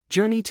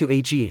Journey to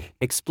AGI,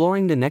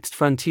 exploring the next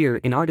frontier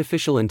in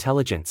artificial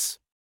intelligence.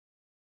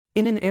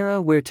 In an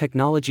era where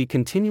technology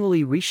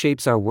continually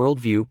reshapes our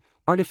worldview,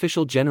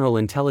 artificial general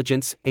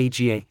intelligence,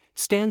 AGI,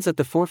 stands at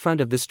the forefront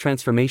of this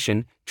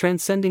transformation,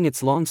 transcending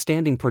its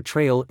long-standing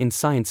portrayal in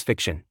science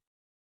fiction.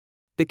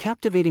 The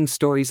captivating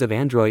stories of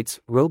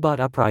androids, robot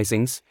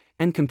uprisings,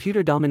 and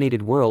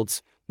computer-dominated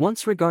worlds,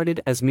 once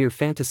regarded as mere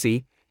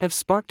fantasy, have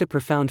sparked a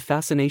profound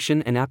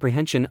fascination and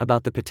apprehension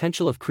about the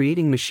potential of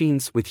creating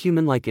machines with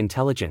human-like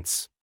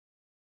intelligence.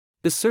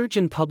 The surge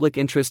in public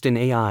interest in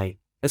AI,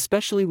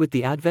 especially with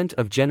the advent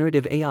of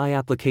generative AI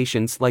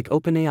applications like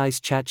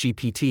OpenAI's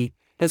ChatGPT,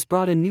 has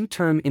brought a new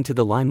term into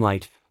the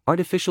limelight: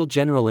 artificial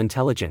general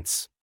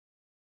intelligence.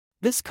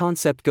 This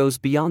concept goes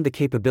beyond the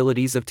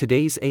capabilities of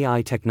today's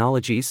AI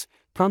technologies,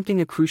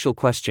 prompting a crucial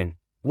question: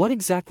 what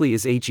exactly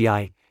is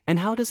AGI, and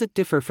how does it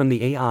differ from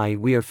the AI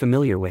we are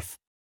familiar with?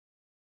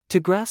 To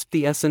grasp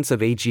the essence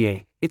of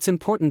AGI, it's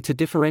important to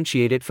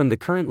differentiate it from the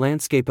current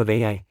landscape of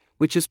AI,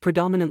 which is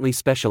predominantly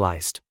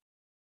specialized.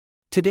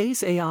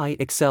 Today's AI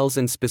excels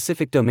in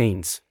specific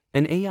domains.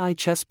 An AI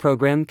chess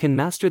program can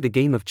master the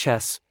game of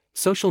chess,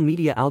 social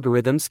media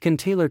algorithms can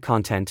tailor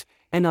content,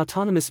 and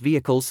autonomous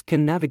vehicles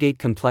can navigate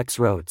complex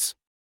roads.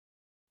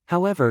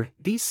 However,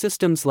 these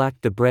systems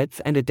lack the breadth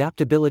and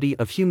adaptability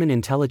of human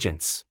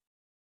intelligence.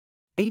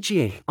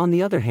 AGI, on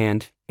the other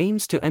hand,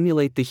 aims to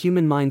emulate the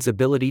human mind's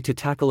ability to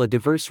tackle a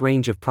diverse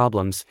range of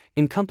problems,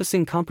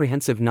 encompassing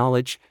comprehensive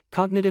knowledge,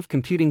 cognitive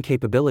computing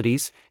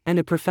capabilities, and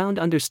a profound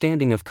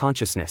understanding of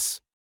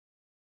consciousness.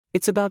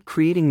 It's about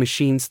creating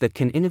machines that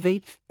can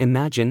innovate,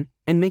 imagine,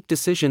 and make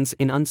decisions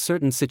in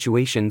uncertain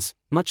situations,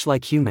 much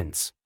like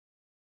humans.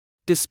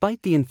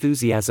 Despite the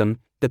enthusiasm,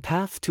 the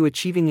path to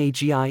achieving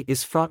AGI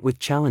is fraught with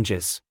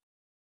challenges.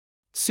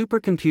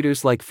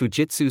 Supercomputers like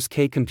Fujitsu's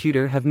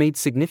K-computer have made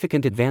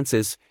significant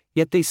advances,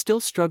 yet they still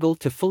struggle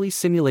to fully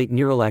simulate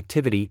neural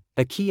activity,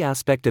 a key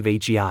aspect of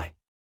AGI.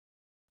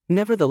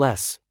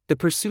 Nevertheless, the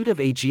pursuit of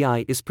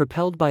AGI is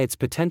propelled by its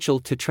potential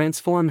to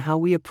transform how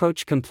we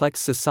approach complex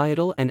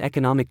societal and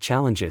economic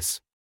challenges.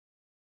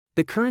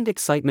 The current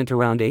excitement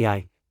around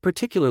AI,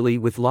 particularly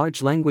with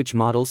large language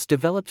models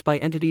developed by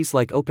entities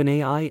like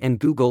OpenAI and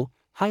Google,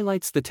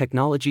 highlights the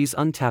technology's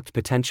untapped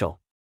potential.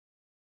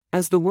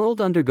 As the world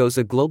undergoes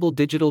a global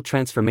digital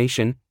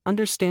transformation,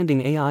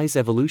 understanding AI's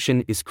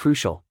evolution is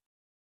crucial.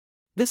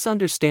 This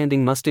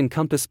understanding must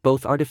encompass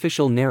both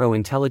artificial narrow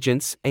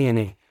intelligence,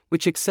 ANA,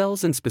 which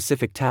excels in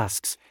specific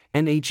tasks,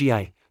 and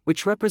AGI,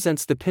 which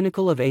represents the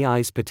pinnacle of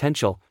AI's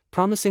potential,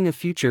 promising a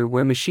future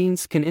where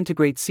machines can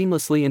integrate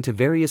seamlessly into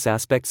various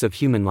aspects of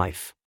human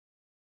life.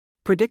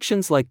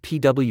 Predictions like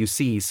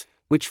PwC's,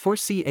 which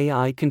foresee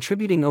AI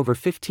contributing over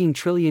 $15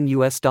 trillion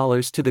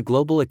to the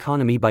global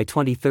economy by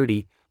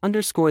 2030,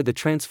 underscore the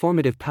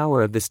transformative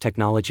power of this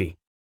technology.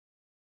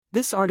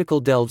 This article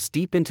delves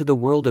deep into the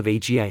world of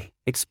AGI,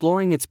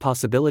 exploring its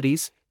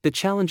possibilities, the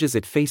challenges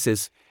it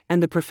faces,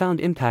 and the profound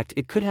impact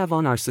it could have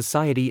on our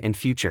society and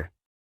future.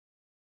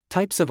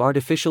 Types of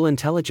artificial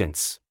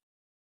intelligence.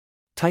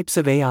 Types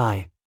of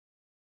AI.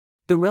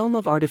 The realm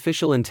of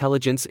artificial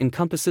intelligence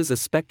encompasses a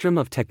spectrum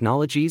of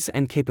technologies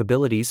and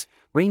capabilities,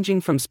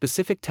 ranging from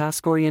specific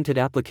task-oriented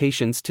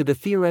applications to the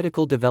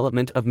theoretical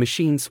development of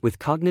machines with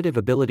cognitive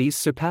abilities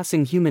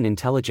surpassing human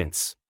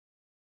intelligence.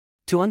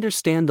 To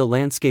understand the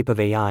landscape of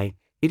AI,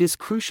 it is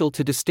crucial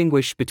to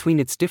distinguish between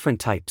its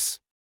different types.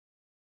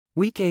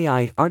 Weak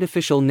AI,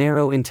 artificial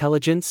narrow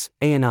intelligence,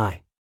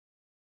 ANI.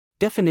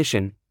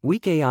 Definition: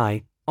 weak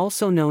AI,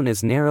 also known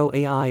as narrow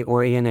AI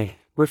or ANA,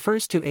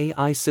 refers to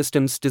AI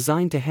systems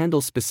designed to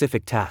handle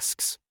specific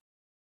tasks.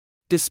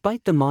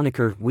 Despite the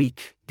moniker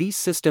weak, these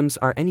systems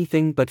are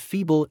anything but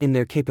feeble in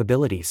their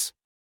capabilities.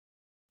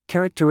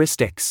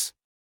 Characteristics.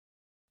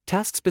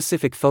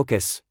 Task-specific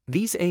focus: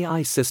 these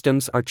AI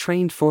systems are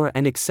trained for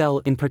and excel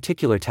in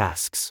particular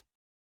tasks.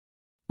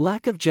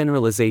 Lack of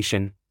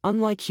generalization: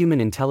 unlike human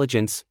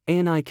intelligence,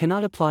 ANI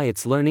cannot apply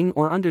its learning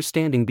or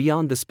understanding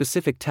beyond the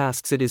specific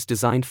tasks it is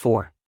designed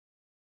for.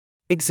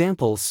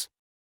 Examples: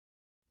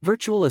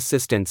 virtual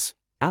assistants: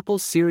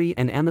 Apple's Siri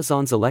and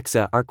Amazon's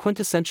Alexa are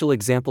quintessential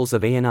examples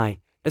of ANI,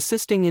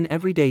 assisting in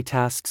everyday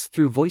tasks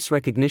through voice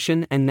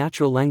recognition and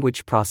natural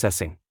language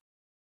processing.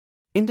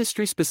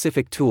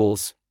 Industry-specific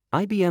tools: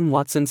 IBM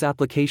Watson's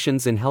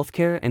applications in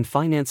healthcare and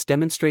finance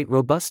demonstrate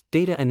robust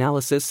data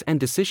analysis and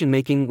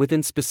decision-making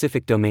within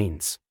specific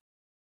domains.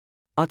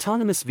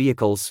 Autonomous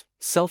vehicles: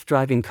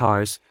 self-driving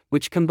cars,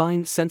 which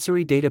combine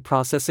sensory data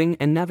processing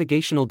and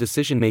navigational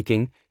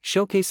decision-making,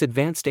 showcase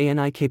advanced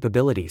ANI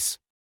capabilities.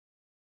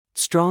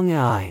 Strong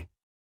AI.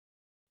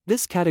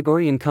 This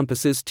category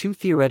encompasses two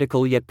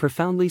theoretical yet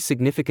profoundly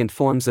significant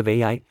forms of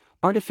AI: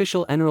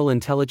 artificial general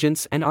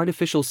intelligence and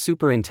artificial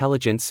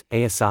superintelligence,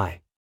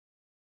 ASI.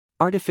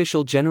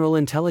 Artificial general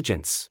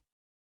intelligence.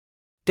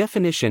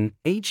 Definition: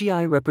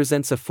 AGI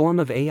represents a form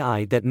of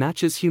AI that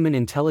matches human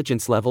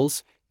intelligence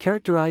levels,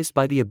 characterized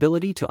by the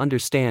ability to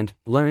understand,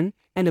 learn,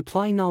 and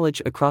apply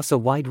knowledge across a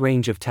wide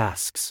range of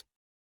tasks.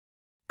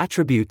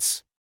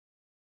 Attributes.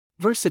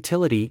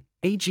 Versatility: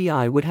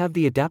 AGI would have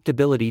the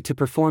adaptability to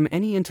perform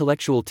any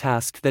intellectual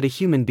task that a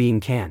human being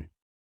can.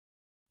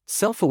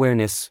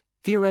 Self-awareness.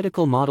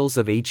 Theoretical models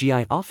of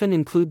AGI often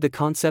include the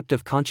concept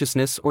of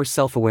consciousness or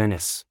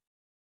self-awareness.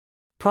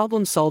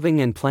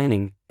 Problem-solving and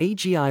planning.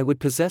 AGI would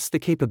possess the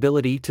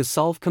capability to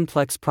solve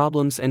complex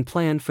problems and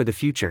plan for the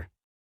future.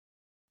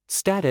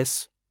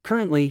 Status.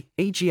 Currently,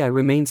 AGI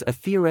remains a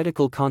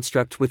theoretical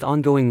construct with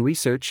ongoing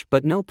research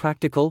but no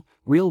practical,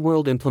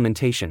 real-world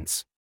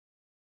implementations.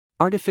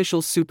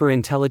 Artificial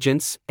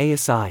superintelligence,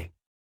 ASI.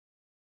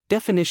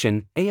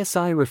 Definition: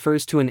 ASI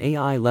refers to an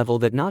AI level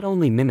that not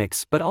only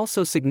mimics but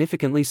also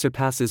significantly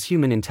surpasses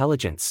human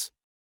intelligence.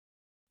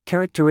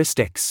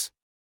 Characteristics: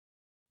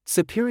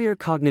 superior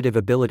cognitive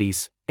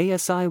abilities.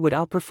 ASI would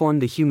outperform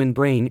the human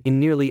brain in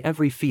nearly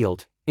every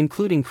field,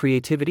 including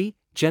creativity,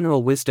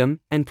 general wisdom,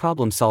 and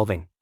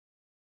problem-solving.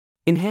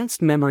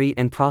 Enhanced memory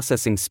and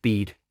processing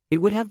speed. It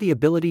would have the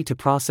ability to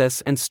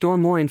process and store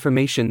more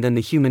information than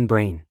the human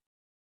brain.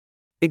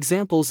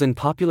 Examples in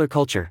popular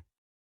culture.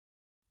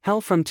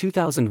 HAL from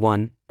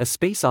 2001, A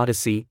Space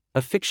Odyssey,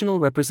 a fictional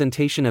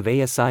representation of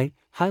ASI,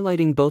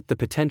 highlighting both the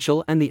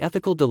potential and the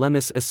ethical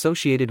dilemmas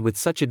associated with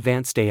such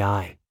advanced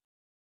AI.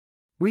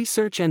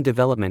 Research and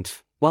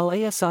development. While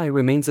ASI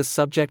remains a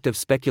subject of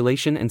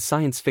speculation and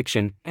science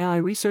fiction, AI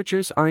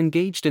researchers are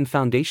engaged in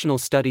foundational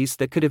studies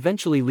that could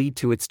eventually lead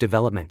to its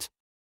development.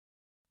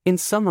 In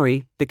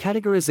summary, the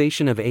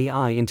categorization of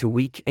AI into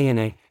weak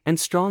AI and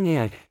strong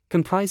AI,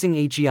 comprising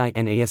AGI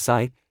and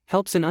ASI,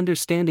 helps in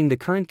understanding the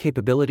current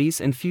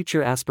capabilities and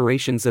future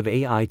aspirations of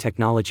AI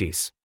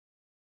technologies.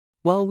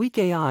 While weak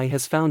AI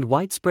has found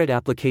widespread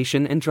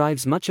application and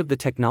drives much of the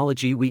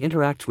technology we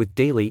interact with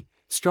daily,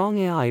 strong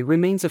AI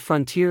remains a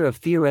frontier of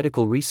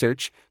theoretical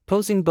research,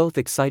 posing both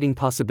exciting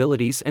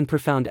possibilities and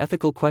profound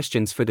ethical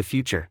questions for the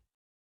future.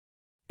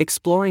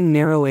 Exploring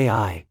narrow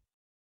AI.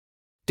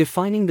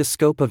 Defining the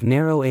scope of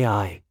narrow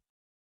AI.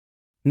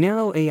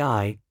 Narrow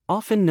AI,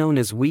 often known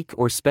as weak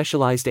or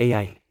specialized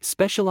AI,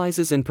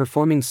 specializes in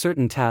performing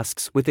certain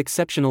tasks with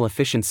exceptional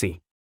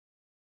efficiency.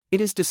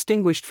 It is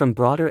distinguished from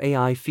broader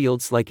AI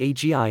fields like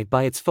AGI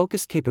by its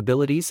focused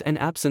capabilities and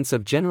absence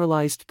of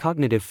generalized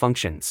cognitive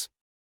functions.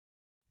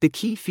 The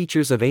key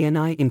features of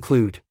ANI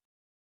include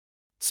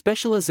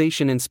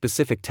specialization in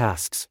specific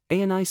tasks.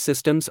 ANI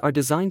systems are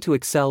designed to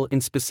excel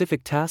in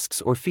specific tasks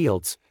or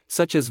fields,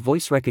 such as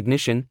voice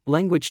recognition,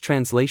 language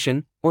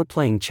translation, or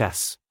playing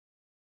chess.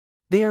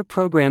 They are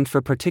programmed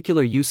for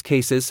particular use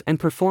cases and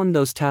perform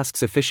those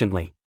tasks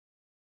efficiently.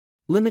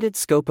 Limited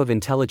scope of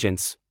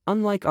intelligence.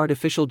 Unlike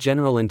artificial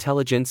general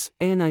intelligence,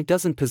 ANI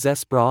doesn't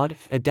possess broad,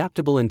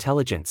 adaptable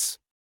intelligence.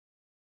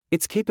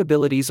 Its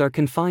capabilities are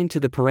confined to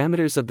the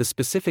parameters of the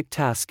specific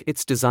task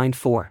it's designed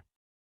for.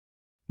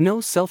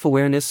 No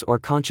self-awareness or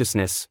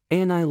consciousness.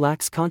 ANI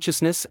lacks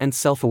consciousness and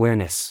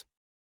self-awareness.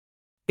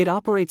 It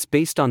operates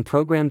based on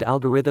programmed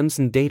algorithms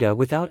and data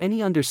without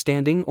any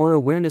understanding or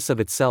awareness of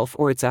itself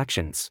or its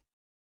actions.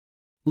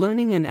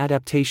 Learning and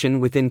adaptation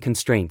within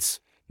constraints.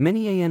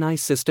 Many ANI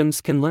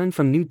systems can learn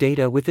from new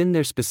data within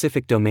their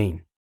specific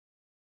domain.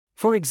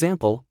 For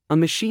example, a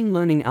machine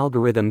learning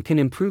algorithm can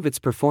improve its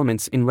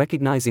performance in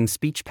recognizing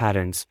speech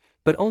patterns,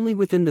 but only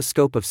within the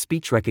scope of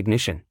speech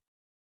recognition.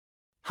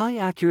 High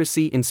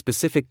accuracy in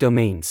specific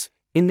domains.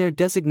 In their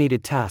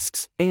designated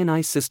tasks,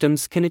 ANI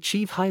systems can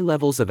achieve high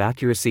levels of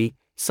accuracy,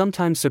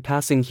 sometimes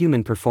surpassing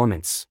human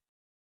performance.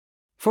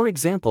 For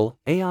example,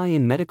 AI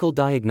in medical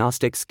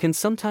diagnostics can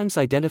sometimes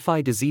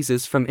identify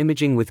diseases from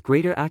imaging with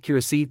greater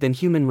accuracy than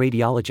human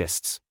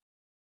radiologists.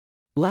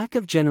 Lack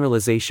of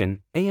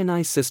generalization.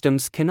 ANI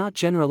systems cannot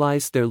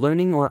generalize their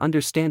learning or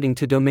understanding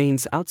to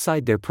domains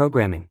outside their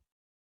programming.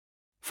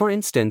 For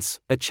instance,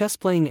 a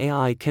chess-playing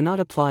AI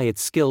cannot apply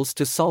its skills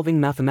to solving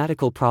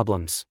mathematical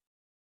problems.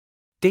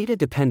 Data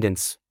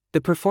dependence. The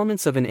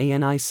performance of an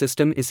ANI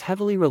system is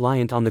heavily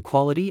reliant on the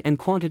quality and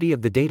quantity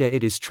of the data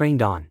it is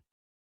trained on.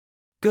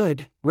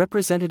 Good,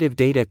 representative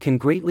data can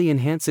greatly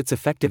enhance its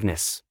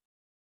effectiveness.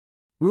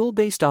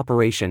 Rule-based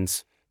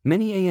operations.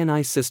 Many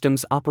ANI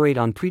systems operate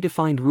on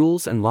predefined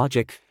rules and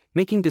logic,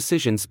 making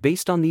decisions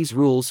based on these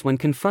rules when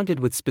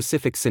confronted with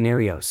specific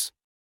scenarios.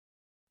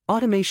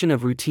 Automation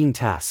of routine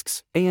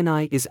tasks.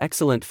 ANI is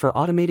excellent for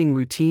automating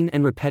routine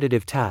and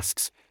repetitive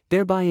tasks,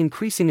 thereby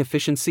increasing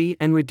efficiency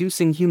and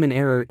reducing human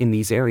error in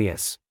these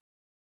areas.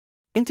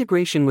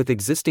 Integration with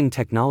existing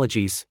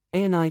technologies.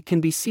 ANI can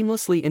be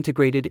seamlessly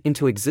integrated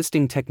into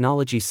existing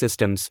technology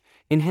systems,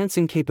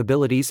 enhancing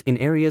capabilities in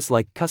areas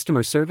like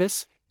customer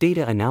service,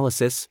 data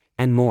analysis,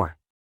 and more.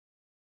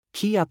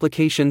 Key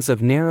applications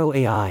of narrow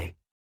AI.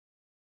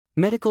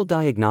 Medical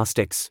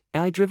diagnostics.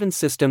 AI-driven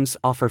systems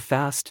offer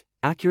fast,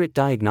 accurate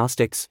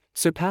diagnostics,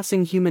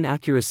 surpassing human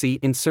accuracy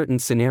in certain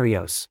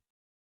scenarios.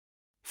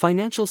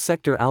 Financial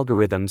sector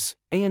algorithms.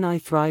 ANI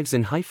thrives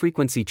in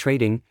high-frequency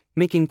trading,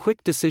 making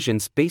quick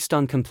decisions based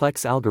on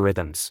complex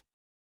algorithms.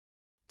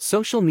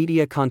 Social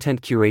media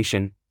content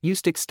curation,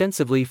 used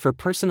extensively for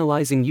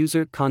personalizing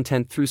user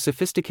content through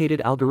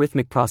sophisticated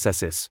algorithmic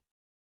processes.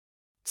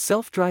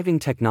 Self-driving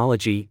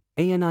technology.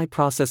 AGI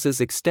processes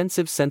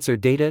extensive sensor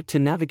data to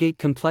navigate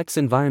complex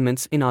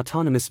environments in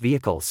autonomous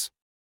vehicles.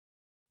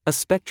 A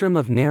spectrum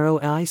of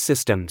narrow AI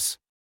systems.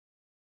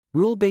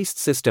 Rule-based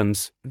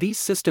systems. These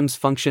systems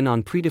function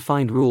on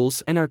predefined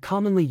rules and are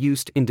commonly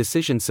used in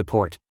decision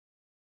support.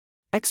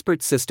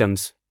 Expert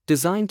systems,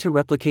 designed to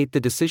replicate the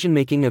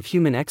decision-making of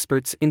human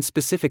experts in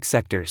specific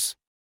sectors.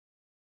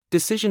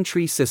 Decision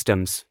tree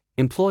systems,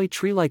 employ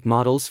tree-like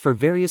models for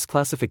various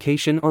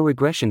classification or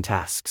regression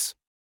tasks.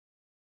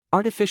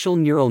 Artificial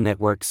neural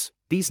networks.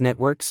 These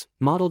networks,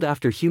 modeled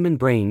after human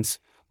brains,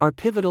 are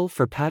pivotal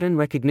for pattern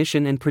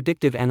recognition and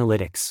predictive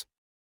analytics.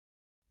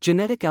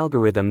 Genetic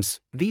algorithms.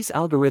 These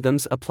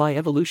algorithms apply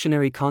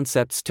evolutionary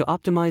concepts to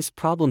optimize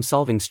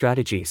problem-solving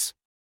strategies.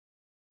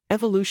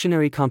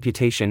 Evolutionary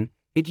computation.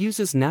 It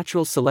uses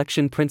natural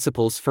selection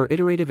principles for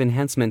iterative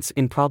enhancements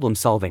in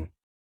problem-solving.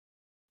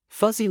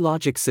 Fuzzy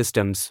logic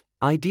systems,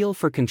 ideal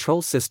for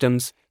control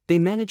systems, they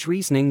manage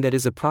reasoning that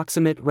is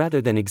approximate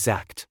rather than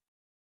exact.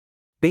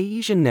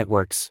 Bayesian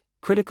networks,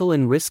 critical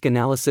in risk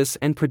analysis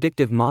and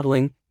predictive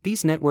modeling,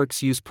 these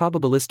networks use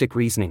probabilistic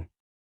reasoning.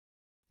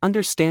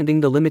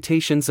 Understanding the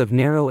limitations of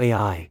narrow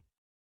AI.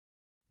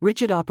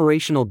 Rigid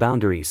operational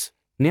boundaries.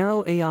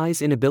 Narrow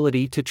AI's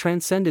inability to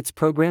transcend its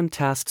programmed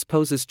tasks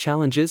poses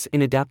challenges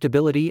in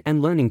adaptability and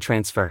learning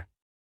transfer.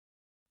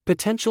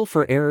 Potential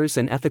for errors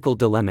and ethical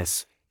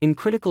dilemmas. In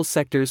critical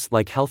sectors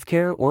like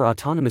healthcare or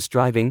autonomous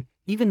driving,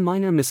 even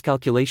minor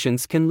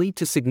miscalculations can lead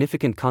to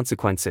significant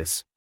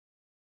consequences.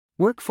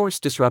 Workforce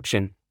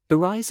disruption. The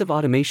rise of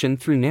automation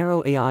through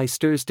narrow AI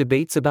stirs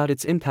debates about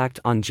its impact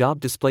on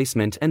job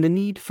displacement and the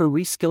need for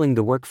reskilling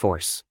the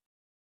workforce.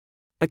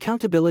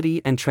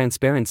 Accountability and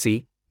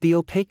transparency. The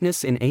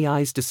opaqueness in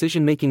AI's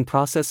decision-making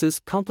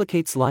processes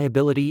complicates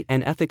liability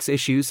and ethics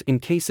issues in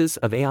cases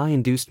of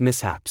AI-induced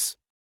mishaps.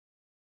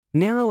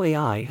 Narrow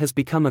AI has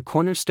become a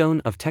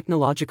cornerstone of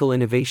technological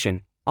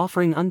innovation,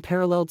 offering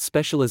unparalleled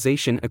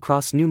specialization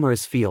across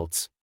numerous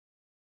fields.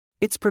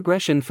 Its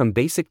progression from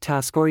basic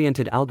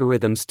task-oriented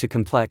algorithms to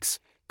complex,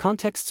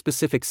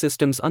 context-specific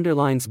systems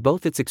underlines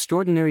both its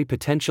extraordinary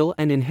potential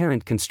and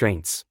inherent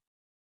constraints.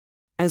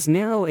 As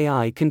narrow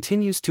AI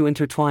continues to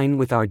intertwine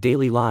with our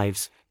daily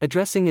lives,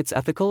 addressing its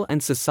ethical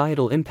and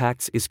societal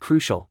impacts is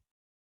crucial.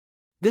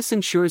 This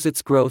ensures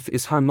its growth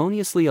is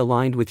harmoniously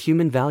aligned with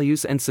human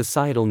values and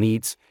societal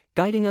needs,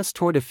 guiding us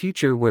toward a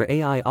future where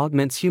AI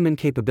augments human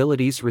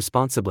capabilities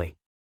responsibly.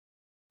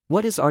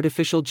 What is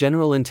artificial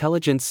general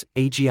intelligence,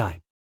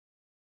 AGI?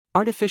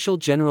 Artificial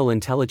general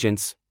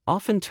intelligence,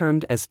 often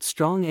termed as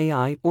strong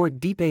AI or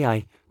deep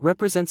AI,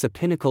 represents a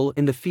pinnacle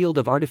in the field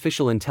of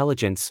artificial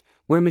intelligence,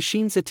 where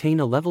machines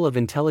attain a level of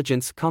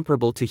intelligence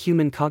comparable to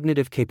human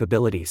cognitive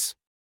capabilities.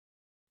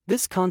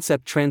 This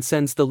concept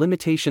transcends the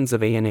limitations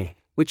of AI,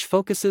 which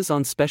focuses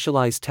on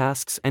specialized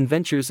tasks and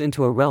ventures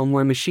into a realm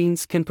where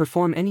machines can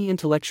perform any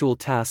intellectual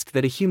task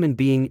that a human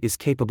being is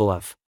capable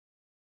of.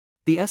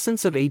 The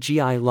essence of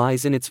AGI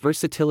lies in its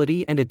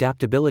versatility and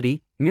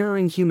adaptability,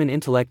 mirroring human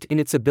intellect in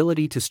its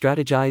ability to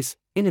strategize,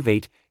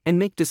 innovate, and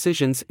make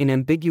decisions in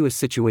ambiguous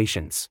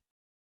situations.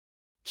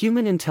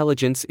 Human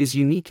intelligence is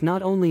unique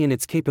not only in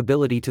its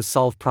capability to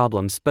solve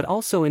problems but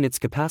also in its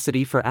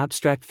capacity for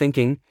abstract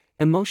thinking,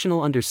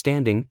 emotional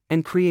understanding,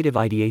 and creative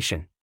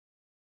ideation.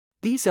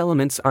 These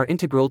elements are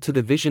integral to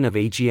the vision of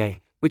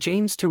AGI, which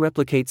aims to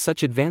replicate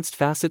such advanced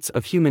facets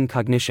of human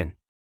cognition.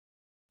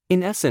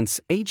 In essence,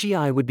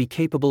 AGI would be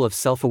capable of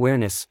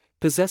self-awareness,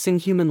 possessing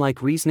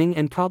human-like reasoning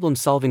and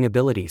problem-solving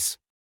abilities.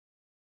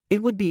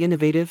 It would be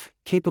innovative,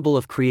 capable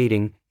of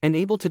creating, and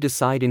able to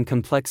decide in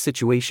complex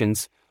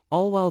situations,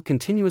 all while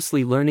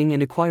continuously learning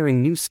and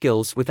acquiring new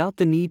skills without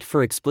the need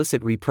for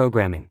explicit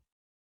reprogramming.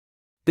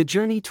 The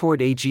journey toward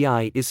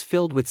AGI is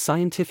filled with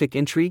scientific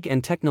intrigue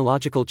and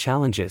technological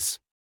challenges.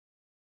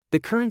 The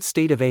current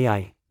state of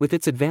AI, with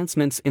its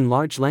advancements in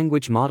large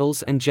language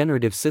models and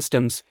generative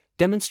systems,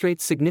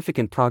 demonstrates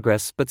significant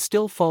progress but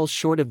still falls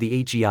short of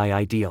the AGI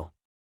ideal.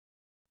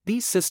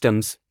 These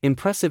systems,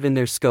 impressive in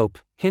their scope,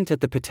 hint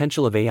at the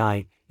potential of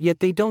AI, yet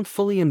they don't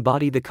fully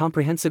embody the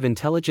comprehensive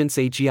intelligence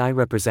AGI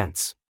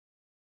represents.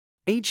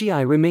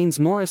 AGI remains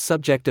more a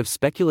subject of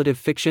speculative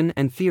fiction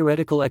and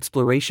theoretical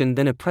exploration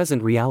than a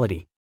present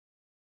reality.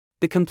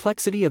 The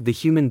complexity of the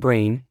human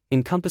brain,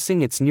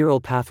 encompassing its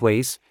neural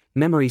pathways,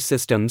 memory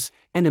systems,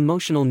 and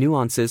emotional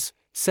nuances,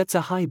 sets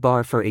a high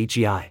bar for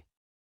AGI.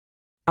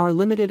 Our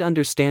limited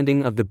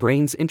understanding of the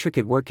brain's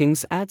intricate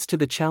workings adds to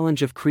the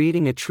challenge of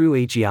creating a true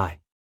AGI.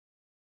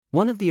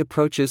 One of the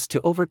approaches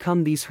to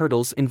overcome these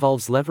hurdles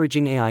involves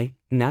leveraging AI,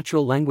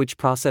 natural language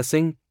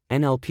processing,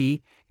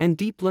 NLP, and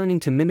deep learning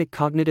to mimic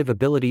cognitive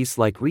abilities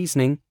like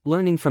reasoning,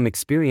 learning from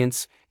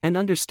experience, and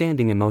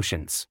understanding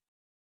emotions.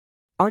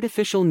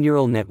 Artificial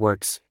neural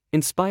networks,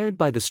 inspired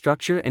by the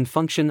structure and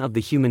function of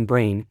the human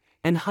brain,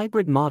 and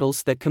hybrid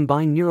models that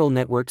combine neural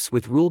networks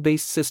with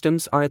rule-based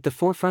systems are at the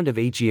forefront of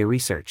AGI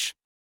research.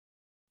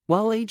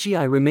 While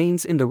AGI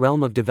remains in the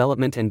realm of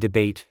development and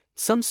debate,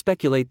 some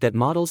speculate that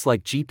models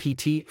like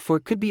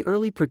GPT-4 could be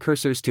early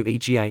precursors to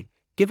AGI,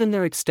 given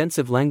their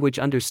extensive language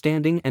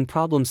understanding and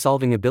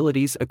problem-solving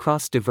abilities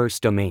across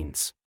diverse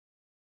domains.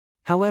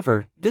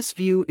 However, this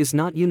view is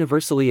not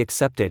universally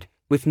accepted,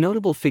 with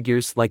notable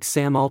figures like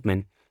Sam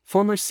Altman,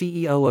 former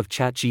CEO of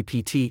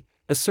ChatGPT,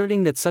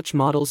 asserting that such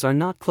models are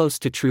not close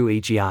to true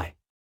AGI.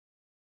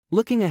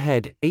 Looking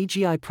ahead,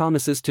 AGI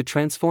promises to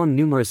transform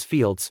numerous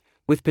fields,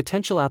 with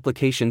potential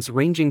applications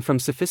ranging from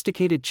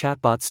sophisticated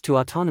chatbots to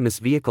autonomous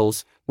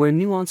vehicles, where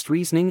nuanced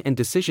reasoning and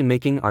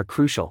decision-making are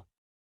crucial.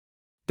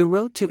 The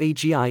road to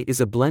AGI is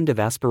a blend of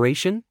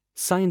aspiration,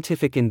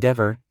 scientific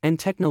endeavor, and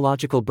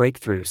technological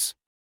breakthroughs.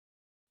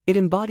 It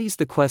embodies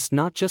the quest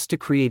not just to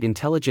create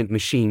intelligent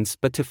machines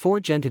but to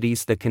forge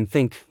entities that can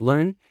think,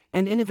 learn,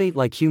 and innovate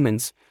like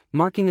humans,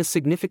 marking a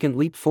significant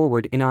leap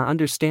forward in our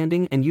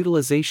understanding and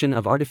utilization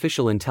of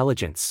artificial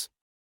intelligence.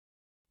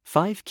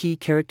 5 Key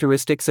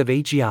Characteristics of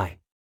AGI.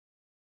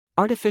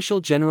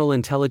 Artificial general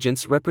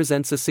intelligence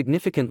represents a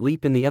significant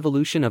leap in the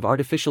evolution of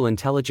artificial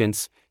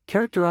intelligence,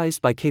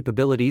 characterized by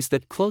capabilities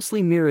that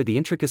closely mirror the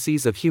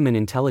intricacies of human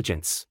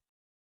intelligence.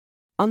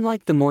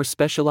 Unlike the more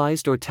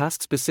specialized or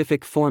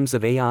task-specific forms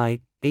of AI,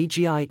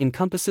 AGI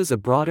encompasses a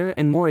broader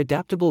and more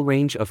adaptable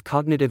range of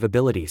cognitive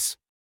abilities.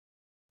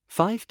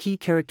 5 key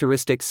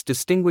characteristics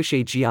distinguish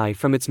AGI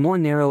from its more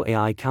narrow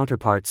AI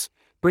counterparts,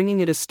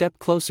 bringing it a step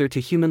closer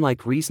to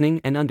human-like reasoning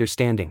and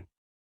understanding.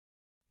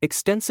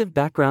 Extensive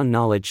background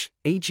knowledge.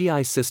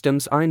 AGI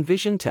systems are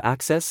envisioned to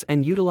access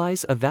and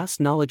utilize a vast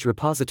knowledge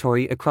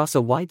repository across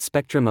a wide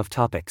spectrum of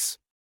topics.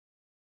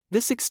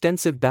 This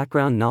extensive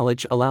background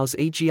knowledge allows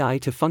AGI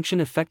to function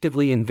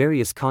effectively in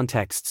various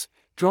contexts,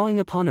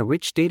 drawing upon a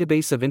rich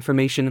database of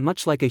information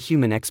much like a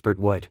human expert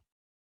would.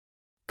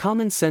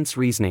 Common sense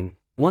reasoning.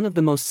 One of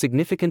the most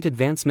significant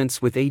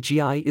advancements with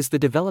AGI is the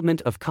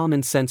development of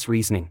common sense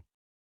reasoning.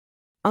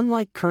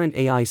 Unlike current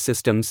AI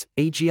systems,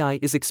 AGI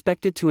is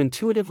expected to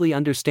intuitively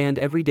understand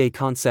everyday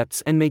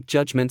concepts and make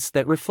judgments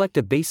that reflect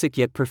a basic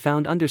yet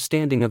profound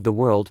understanding of the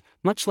world,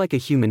 much like a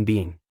human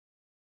being.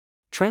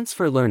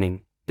 Transfer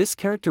learning. This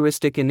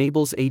characteristic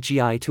enables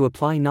AGI to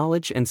apply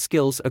knowledge and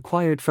skills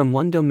acquired from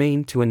one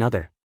domain to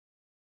another.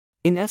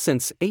 In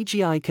essence,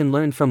 AGI can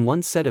learn from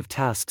one set of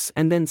tasks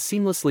and then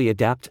seamlessly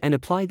adapt and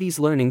apply these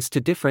learnings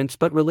to different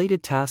but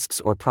related tasks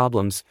or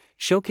problems,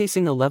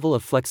 showcasing a level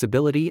of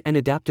flexibility and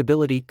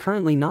adaptability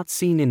currently not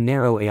seen in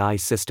narrow AI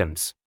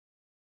systems.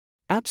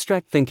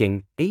 Abstract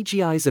thinking.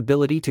 AGI's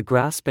ability to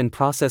grasp and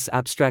process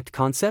abstract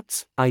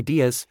concepts,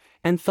 ideas,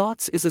 and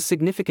thoughts is a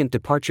significant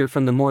departure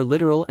from the more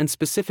literal and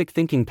specific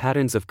thinking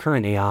patterns of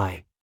current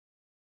AI.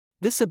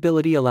 This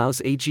ability allows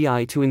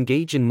AGI to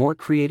engage in more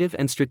creative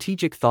and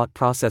strategic thought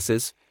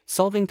processes,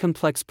 solving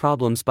complex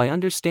problems by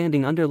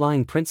understanding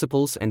underlying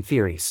principles and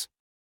theories.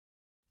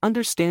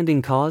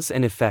 Understanding cause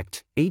and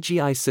effect.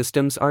 AGI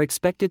systems are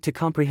expected to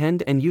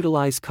comprehend and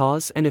utilize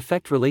cause and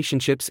effect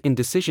relationships in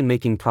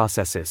decision-making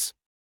processes.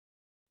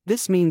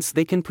 This means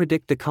they can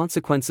predict the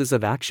consequences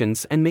of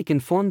actions and make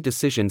informed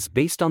decisions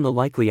based on the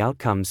likely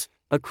outcomes,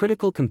 a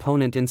critical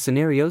component in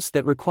scenarios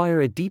that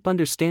require a deep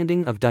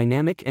understanding of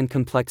dynamic and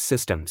complex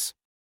systems.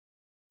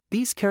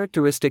 These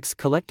characteristics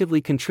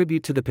collectively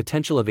contribute to the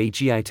potential of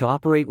AGI to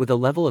operate with a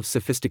level of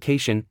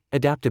sophistication,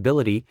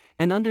 adaptability,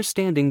 and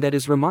understanding that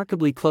is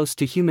remarkably close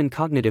to human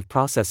cognitive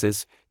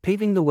processes,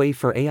 paving the way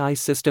for AI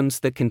systems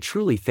that can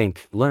truly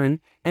think,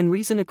 learn, and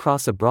reason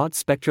across a broad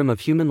spectrum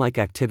of human-like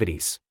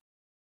activities.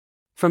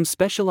 From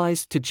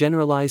specialized to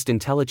generalized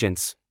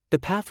intelligence, the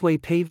pathway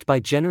paved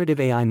by generative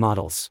AI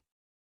models.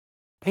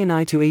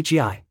 AI to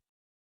AGI.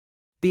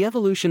 The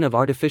evolution of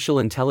artificial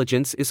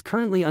intelligence is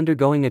currently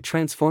undergoing a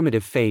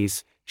transformative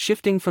phase,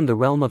 shifting from the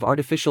realm of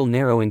artificial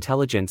narrow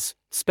intelligence,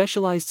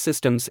 specialized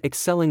systems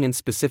excelling in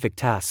specific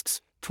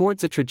tasks,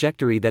 towards a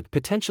trajectory that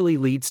potentially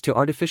leads to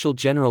artificial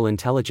general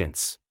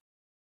intelligence.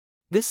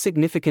 This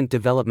significant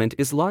development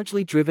is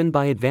largely driven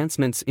by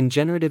advancements in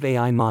generative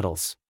AI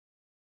models.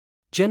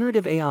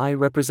 Generative AI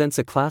represents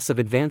a class of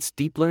advanced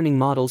deep learning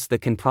models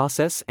that can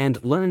process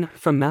and learn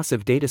from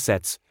massive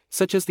datasets,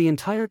 such as the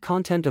entire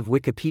content of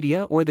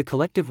Wikipedia or the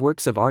collective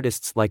works of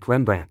artists like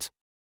Rembrandt.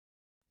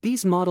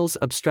 These models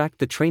abstract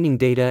the training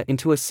data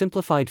into a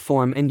simplified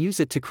form and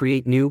use it to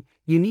create new,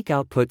 unique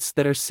outputs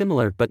that are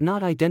similar but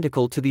not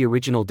identical to the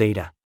original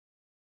data.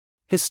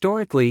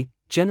 Historically,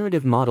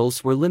 generative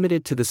models were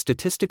limited to the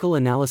statistical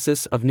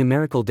analysis of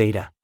numerical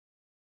data.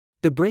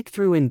 The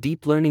breakthrough in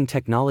deep learning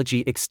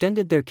technology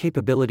extended their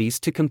capabilities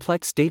to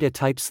complex data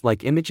types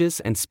like images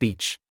and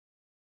speech.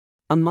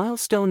 A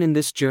milestone in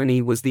this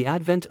journey was the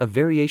advent of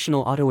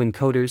variational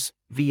autoencoders,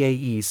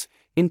 VAEs,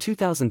 in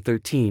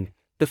 2013,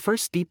 the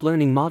first deep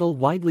learning model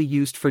widely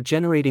used for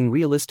generating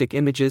realistic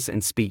images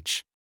and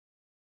speech.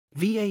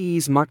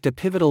 VAEs marked a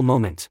pivotal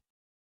moment.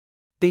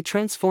 They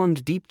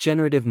transformed deep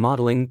generative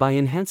modeling by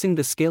enhancing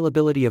the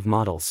scalability of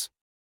models.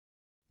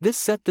 This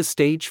set the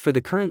stage for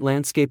the current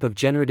landscape of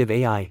generative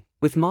AI,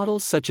 with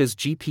models such as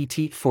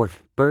GPT-4,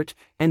 BERT,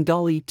 and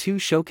DALL-E 2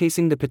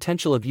 showcasing the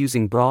potential of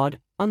using broad,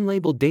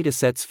 unlabeled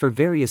datasets for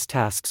various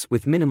tasks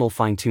with minimal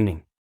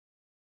fine-tuning.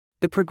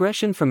 The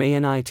progression from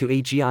ANI to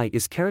AGI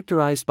is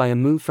characterized by a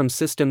move from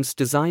systems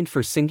designed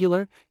for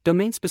singular,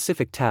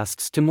 domain-specific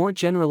tasks to more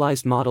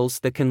generalized models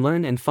that can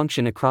learn and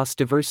function across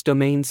diverse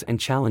domains and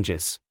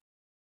challenges.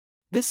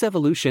 This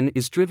evolution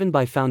is driven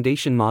by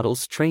foundation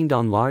models trained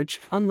on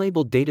large,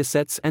 unlabeled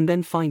datasets and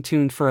then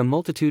fine-tuned for a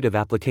multitude of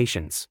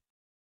applications.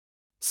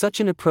 Such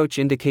an approach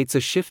indicates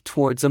a shift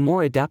towards a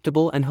more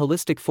adaptable and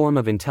holistic form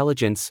of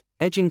intelligence,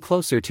 edging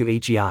closer to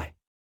AGI.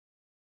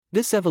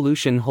 This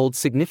evolution holds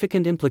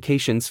significant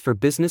implications for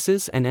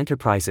businesses and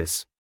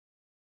enterprises.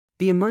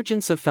 The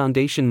emergence of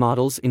foundation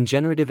models in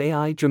generative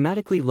AI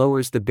dramatically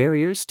lowers the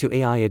barriers to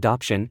AI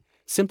adoption,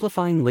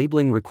 simplifying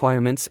labeling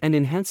requirements and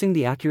enhancing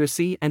the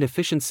accuracy and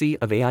efficiency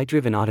of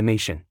AI-driven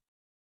automation.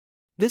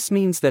 This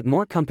means that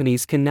more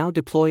companies can now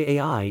deploy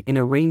AI in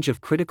a range of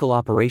critical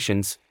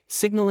operations,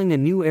 signaling a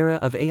new era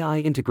of AI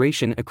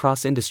integration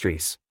across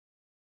industries.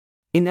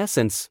 In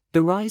essence,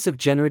 the rise of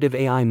generative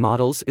AI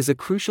models is a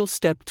crucial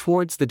step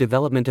towards the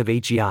development of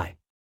AGI.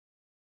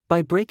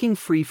 By breaking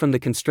free from the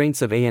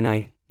constraints of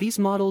ANI, these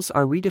models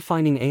are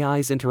redefining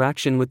AI's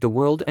interaction with the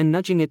world and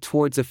nudging it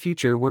towards a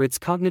future where its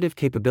cognitive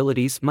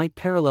capabilities might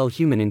parallel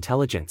human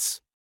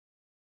intelligence.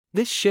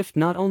 This shift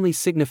not only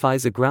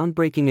signifies a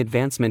groundbreaking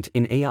advancement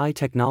in AI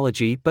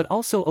technology but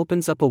also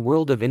opens up a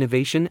world of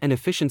innovation and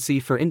efficiency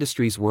for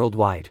industries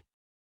worldwide.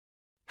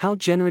 How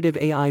generative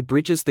AI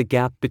bridges the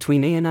gap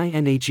between ANI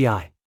and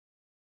AGI.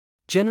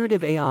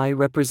 Generative AI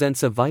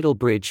represents a vital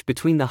bridge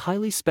between the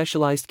highly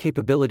specialized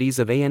capabilities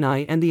of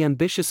ANI and the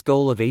ambitious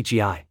goal of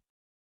AGI.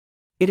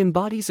 It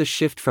embodies a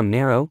shift from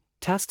narrow,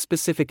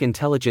 task-specific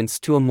intelligence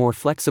to a more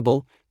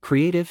flexible,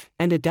 creative,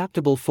 and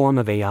adaptable form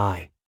of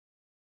AI.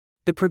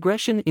 The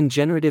progression in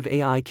generative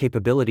AI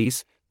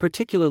capabilities,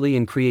 particularly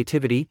in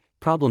creativity,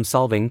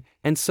 problem-solving,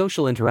 and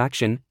social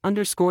interaction,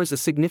 underscores a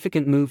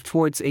significant move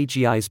towards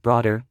AGI's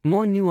broader,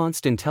 more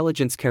nuanced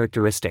intelligence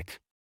characteristic.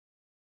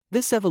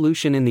 This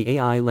evolution in the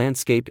AI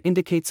landscape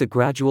indicates a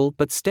gradual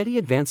but steady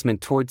advancement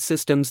towards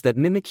systems that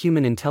mimic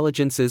human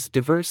intelligence's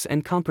diverse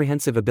and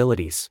comprehensive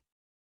abilities.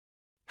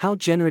 How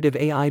generative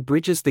AI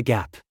bridges the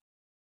gap.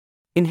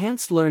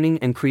 Enhanced learning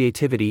and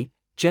creativity.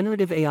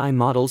 Generative AI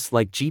models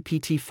like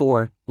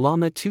GPT-4,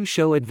 Llama 2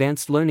 show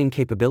advanced learning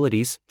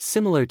capabilities,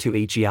 similar to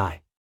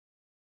AGI.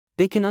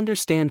 They can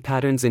understand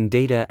patterns in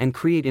data and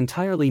create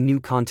entirely new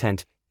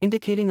content,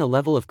 indicating a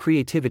level of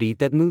creativity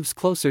that moves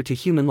closer to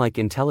human-like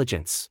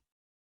intelligence.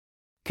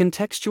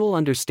 Contextual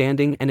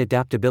understanding and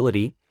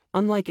adaptability.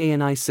 Unlike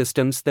ANI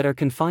systems that are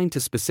confined to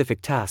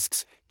specific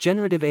tasks,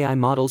 generative AI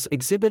models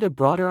exhibit a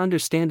broader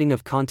understanding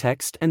of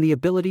context and the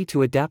ability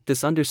to adapt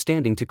this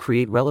understanding to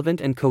create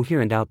relevant and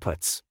coherent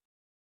outputs.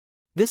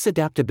 This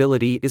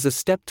adaptability is a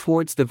step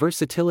towards the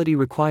versatility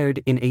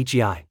required in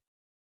AGI.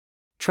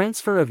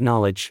 Transfer of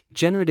knowledge.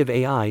 Generative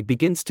AI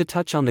begins to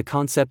touch on the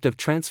concept of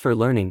transfer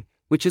learning,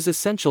 which is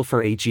essential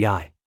for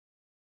AGI.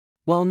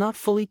 While not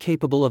fully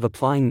capable of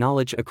applying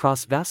knowledge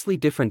across vastly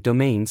different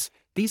domains,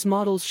 these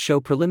models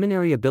show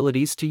preliminary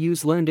abilities to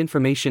use learned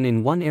information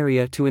in one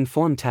area to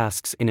inform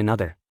tasks in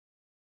another.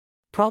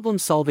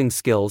 Problem-solving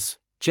skills.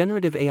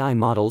 Generative AI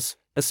models,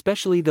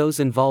 especially those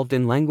involved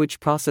in language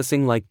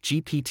processing like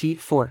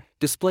GPT-4,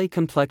 display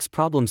complex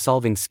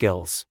problem-solving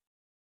skills.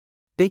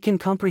 They can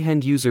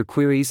comprehend user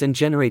queries and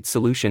generate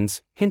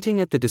solutions, hinting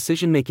at the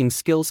decision-making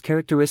skills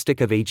characteristic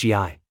of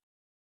AGI.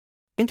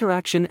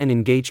 Interaction and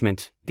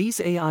engagement. These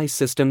AI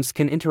systems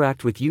can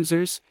interact with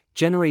users,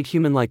 generate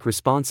human-like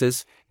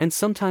responses, and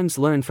sometimes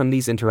learn from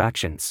these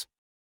interactions.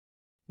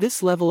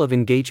 This level of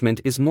engagement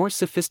is more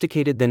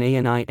sophisticated than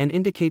ANI and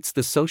indicates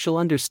the social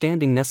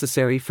understanding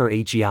necessary for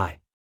AGI.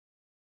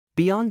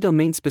 Beyond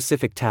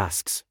domain-specific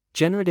tasks,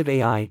 generative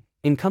AI,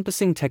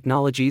 encompassing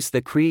technologies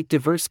that create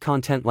diverse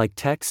content like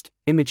text,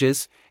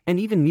 images, and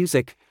even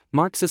music,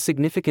 marks a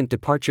significant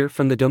departure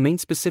from the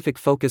domain-specific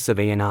focus of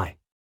ANI.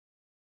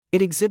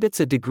 It exhibits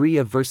a degree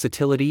of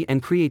versatility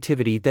and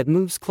creativity that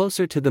moves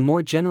closer to the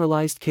more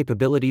generalized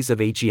capabilities of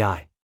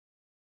AGI.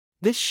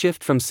 This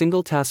shift from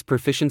single-task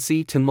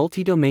proficiency to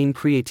multi-domain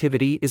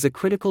creativity is a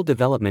critical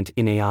development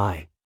in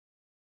AI.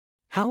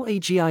 How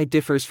AGI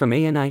differs from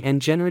ANI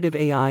and generative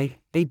AI,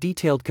 a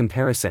detailed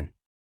comparison.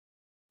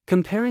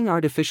 Comparing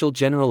artificial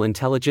general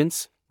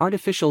intelligence,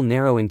 artificial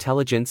narrow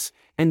intelligence,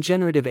 and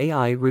generative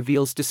AI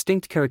reveals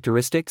distinct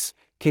characteristics,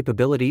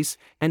 capabilities,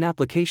 and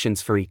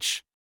applications for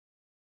each.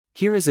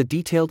 Here is a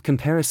detailed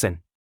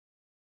comparison.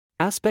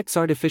 Aspects: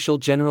 artificial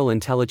general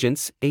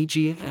intelligence,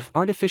 AGI,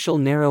 artificial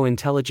narrow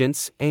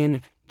intelligence,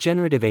 and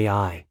generative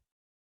AI.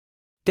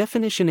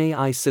 Definition: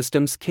 AI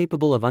systems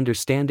capable of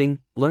understanding,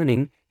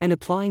 learning, and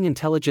applying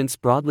intelligence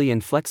broadly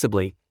and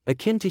flexibly,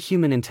 akin to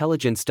human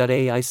intelligence.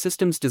 AI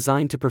systems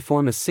designed to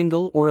perform a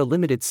single or a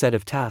limited set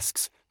of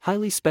tasks,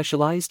 highly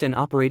specialized and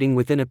operating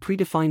within a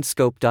predefined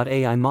scope.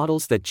 AI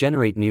models that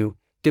generate new,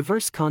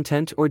 diverse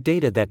content or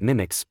data that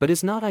mimics but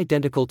is not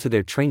identical to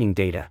their training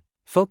data,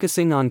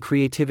 focusing on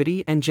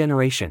creativity and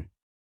generation.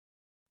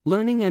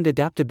 Learning and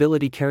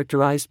adaptability: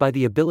 characterized by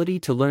the ability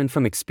to learn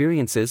from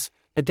experiences,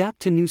 adapt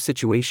to new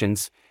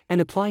situations, and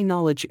apply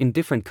knowledge in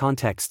different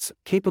contexts,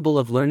 capable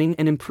of learning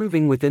and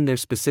improving within their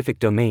specific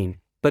domain,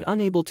 but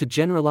unable to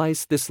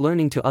generalize this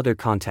learning to other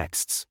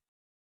contexts.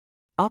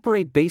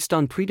 Operate based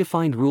on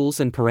predefined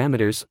rules and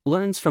parameters,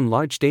 learns from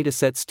large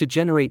datasets to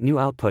generate new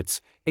outputs,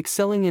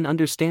 excelling in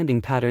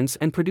understanding patterns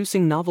and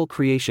producing novel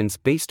creations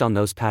based on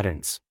those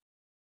patterns.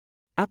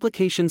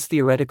 Applications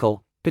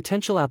theoretical.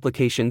 Potential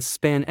applications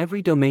span every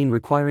domain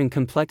requiring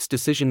complex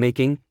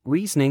decision-making,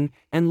 reasoning,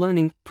 and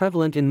learning,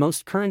 prevalent in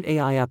most current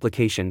AI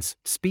applications: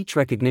 speech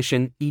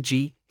recognition,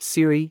 e.g.,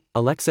 Siri,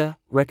 Alexa;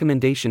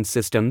 recommendation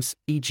systems,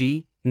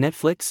 e.g.,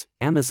 Netflix,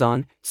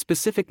 Amazon;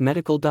 specific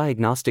medical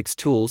diagnostics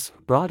tools;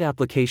 broad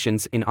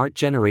applications in art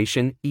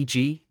generation,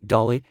 e.g.,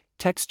 DALL-E;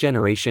 text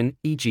generation,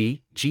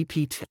 e.g.,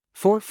 GPT-4;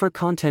 for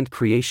content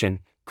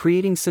creation,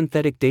 creating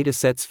synthetic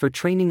datasets for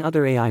training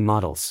other AI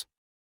models.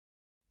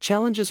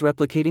 Challenges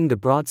replicating the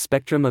broad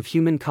spectrum of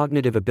human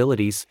cognitive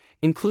abilities,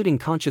 including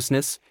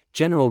consciousness,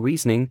 general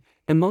reasoning,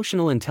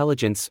 emotional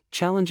intelligence;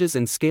 challenges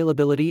in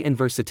scalability and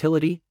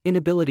versatility,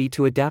 inability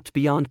to adapt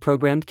beyond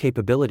programmed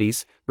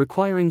capabilities,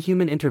 requiring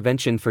human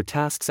intervention for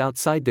tasks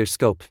outside their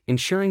scope,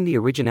 ensuring the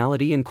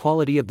originality and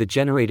quality of the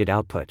generated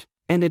output,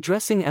 and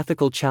addressing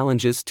ethical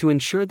challenges to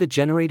ensure the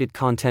generated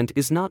content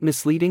is not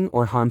misleading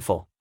or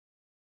harmful.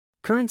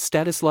 Current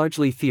status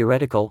largely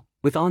theoretical,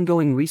 with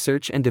ongoing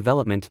research and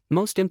development,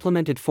 most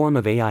implemented form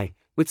of AI,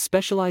 with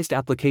specialized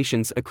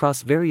applications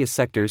across various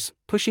sectors,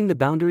 pushing the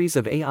boundaries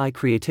of AI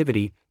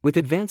creativity, with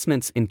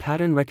advancements in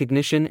pattern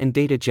recognition and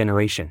data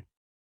generation.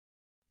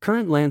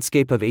 Current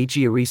landscape of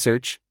AGI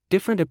research,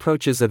 different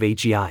approaches of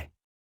AGI.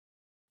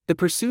 The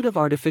pursuit of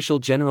artificial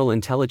general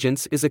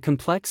intelligence is a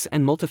complex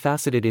and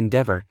multifaceted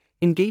endeavor,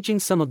 engaging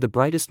some of the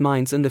brightest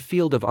minds in the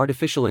field of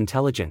artificial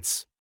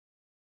intelligence.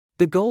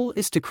 The goal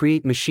is to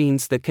create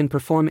machines that can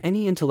perform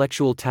any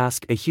intellectual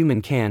task a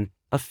human can,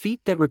 a feat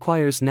that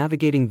requires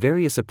navigating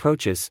various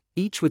approaches,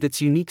 each with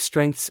its unique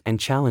strengths and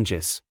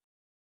challenges.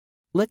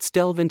 Let's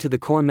delve into the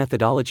core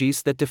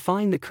methodologies that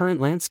define the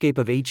current landscape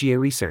of AGI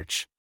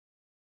research.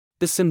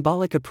 The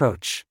symbolic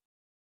approach.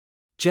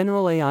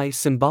 General AI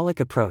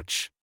symbolic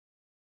approach.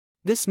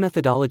 This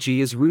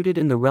methodology is rooted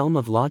in the realm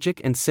of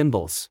logic and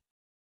symbols.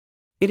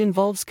 It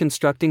involves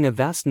constructing a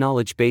vast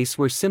knowledge base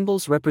where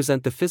symbols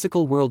represent the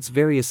physical world's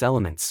various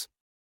elements.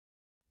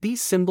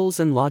 These symbols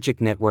and logic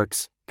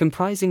networks,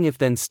 comprising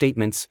if-then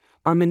statements,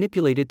 are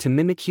manipulated to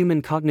mimic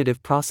human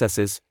cognitive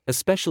processes,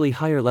 especially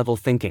higher-level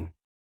thinking.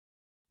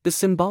 The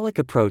symbolic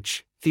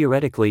approach,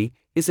 theoretically,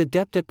 is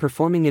adept at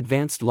performing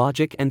advanced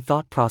logic and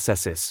thought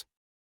processes.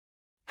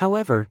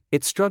 However,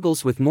 it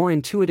struggles with more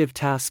intuitive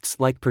tasks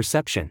like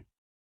perception.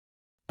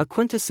 A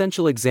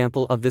quintessential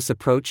example of this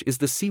approach is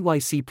the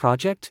CYC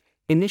project,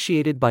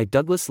 initiated by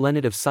Douglas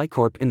Leonard of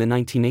Psycorp in the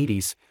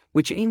 1980s,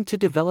 which aimed to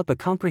develop a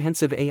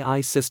comprehensive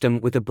AI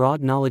system with a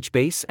broad knowledge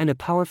base and a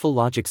powerful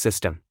logic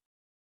system.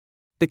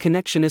 The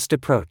connectionist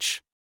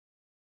approach.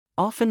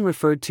 Often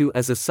referred to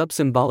as a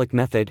subsymbolic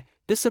method,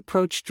 this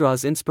approach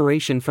draws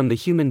inspiration from the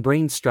human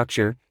brain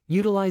structure,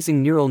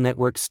 utilizing neural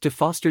networks to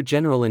foster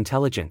general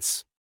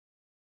intelligence.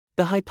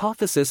 The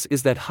hypothesis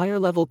is that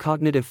higher-level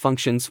cognitive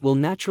functions will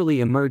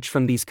naturally emerge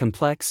from these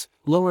complex,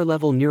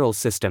 lower-level neural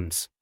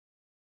systems.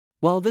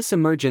 While this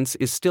emergence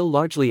is still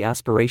largely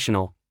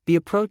aspirational, the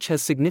approach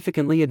has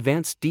significantly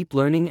advanced deep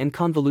learning and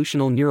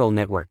convolutional neural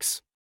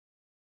networks.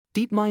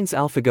 DeepMind's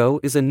AlphaGo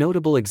is a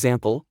notable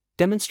example,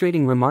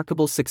 demonstrating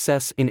remarkable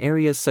success in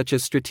areas such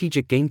as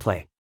strategic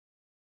gameplay.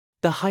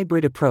 The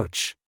hybrid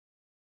approach.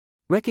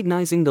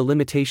 Recognizing the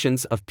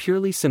limitations of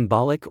purely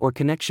symbolic or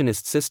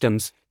connectionist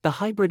systems, the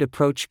hybrid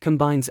approach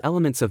combines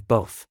elements of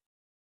both.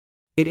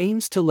 It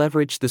aims to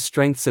leverage the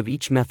strengths of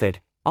each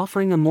method,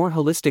 offering a more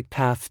holistic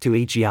path to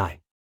AGI.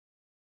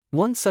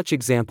 One such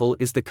example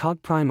is the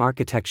cog-prime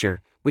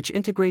architecture, which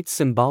integrates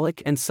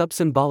symbolic and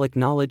subsymbolic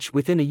knowledge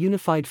within a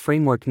unified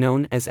framework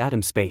known as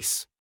atom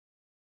space.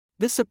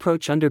 This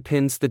approach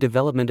underpins the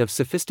development of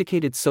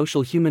sophisticated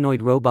social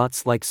humanoid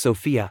robots like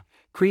Sophia,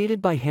 created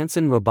by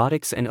Hanson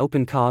Robotics and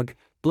OpenCog,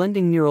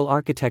 blending neural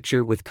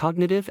architecture with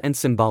cognitive and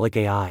symbolic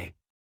AI.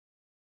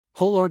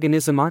 Whole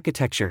organism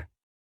architecture.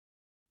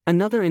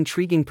 Another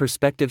intriguing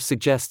perspective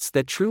suggests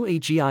that true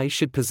AGI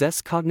should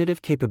possess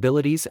cognitive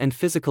capabilities and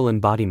physical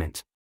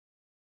embodiment.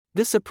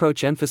 This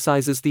approach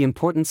emphasizes the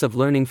importance of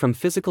learning from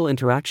physical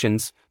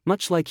interactions,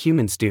 much like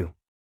humans do.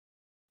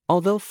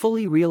 Although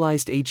fully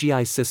realized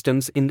AGI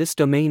systems in this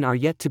domain are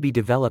yet to be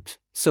developed,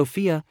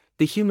 Sophia,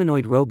 the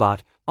humanoid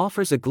robot,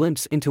 offers a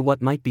glimpse into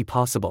what might be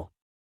possible.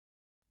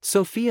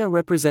 Sophia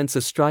represents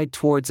a stride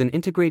towards an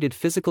integrated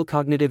physical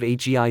cognitive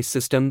AGI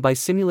system by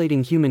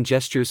simulating human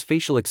gestures,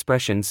 facial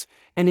expressions,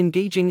 and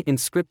engaging in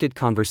scripted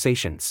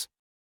conversations.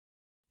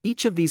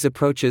 Each of these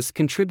approaches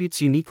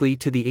contributes uniquely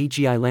to the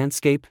AGI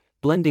landscape,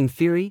 blending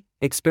theory,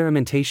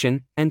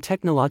 experimentation, and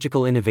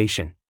technological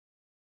innovation.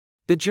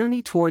 The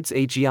journey towards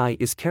AGI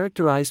is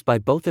characterized by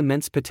both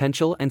immense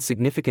potential and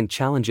significant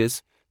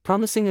challenges,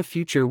 promising a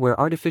future where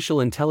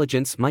artificial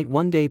intelligence might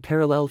one day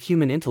parallel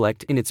human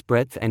intellect in its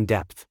breadth and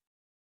depth.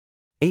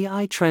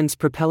 AI trends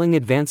propelling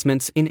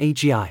advancements in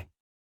AGI.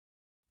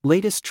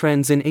 Latest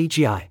trends in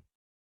AGI.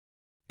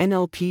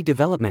 NLP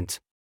development.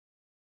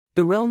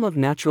 The realm of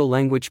natural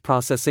language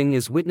processing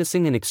is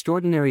witnessing an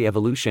extraordinary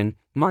evolution,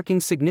 marking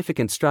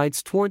significant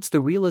strides towards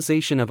the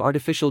realization of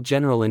artificial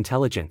general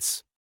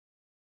intelligence.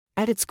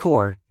 At its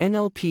core,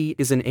 NLP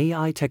is an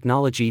AI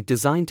technology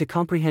designed to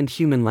comprehend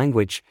human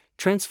language,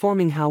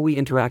 transforming how we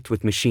interact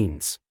with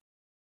machines.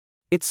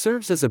 It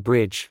serves as a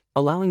bridge,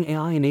 allowing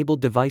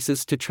AI-enabled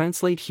devices to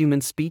translate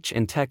human speech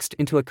and text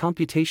into a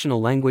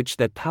computational language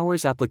that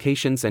powers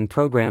applications and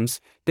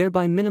programs,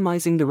 thereby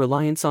minimizing the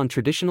reliance on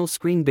traditional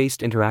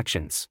screen-based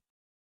interactions.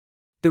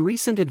 The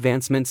recent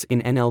advancements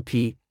in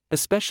NLP,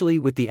 especially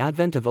with the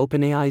advent of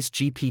OpenAI's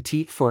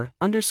GPT-4,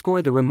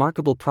 underscore the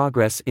remarkable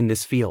progress in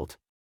this field.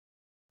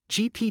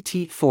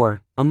 GPT-4,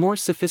 a more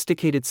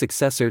sophisticated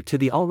successor to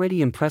the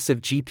already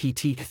impressive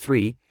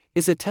GPT-3,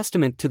 is a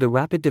testament to the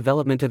rapid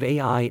development of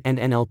AI and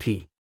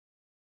NLP.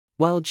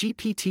 While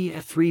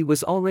GPT-3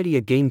 was already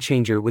a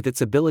game-changer with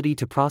its ability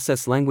to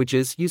process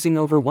languages using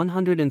over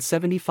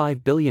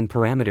 175 billion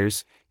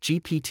parameters,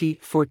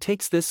 GPT-4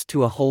 takes this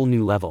to a whole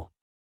new level.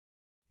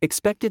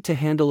 Expected to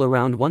handle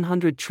around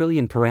 100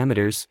 trillion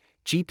parameters,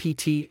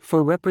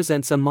 GPT-4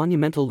 represents a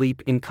monumental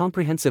leap in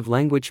comprehensive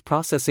language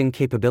processing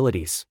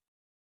capabilities.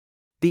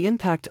 The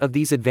impact of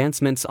these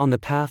advancements on the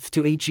path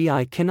to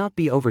AGI cannot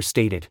be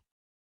overstated.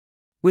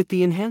 With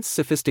the enhanced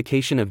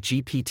sophistication of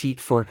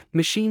GPT-4,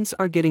 machines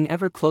are getting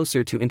ever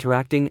closer to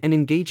interacting and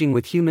engaging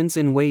with humans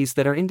in ways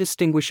that are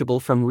indistinguishable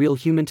from real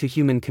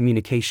human-to-human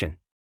communication.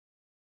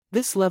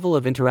 This level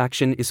of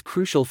interaction is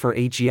crucial for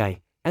AGI,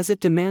 as it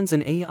demands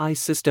an AI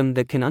system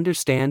that can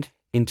understand,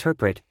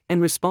 interpret,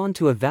 and respond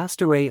to a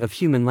vast array of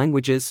human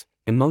languages,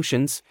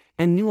 emotions,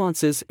 and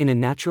nuances in a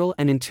natural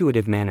and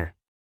intuitive manner.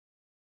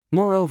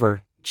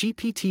 Moreover,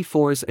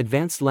 GPT-4's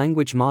advanced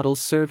language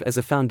models serve as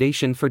a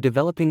foundation for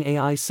developing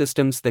AI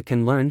systems that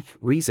can learn,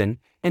 reason,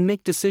 and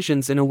make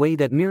decisions in a way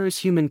that mirrors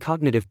human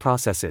cognitive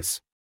processes.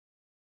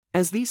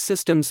 As these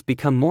systems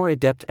become more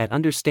adept at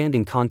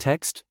understanding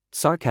context,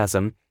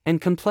 sarcasm, and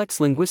complex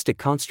linguistic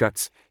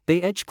constructs,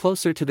 they edge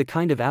closer to the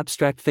kind of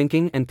abstract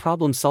thinking and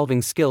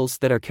problem-solving skills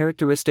that are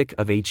characteristic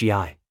of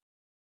AGI.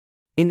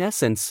 In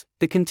essence,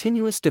 the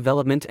continuous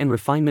development and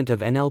refinement of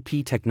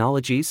NLP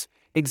technologies,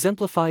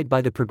 exemplified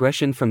by the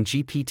progression from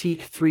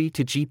GPT-3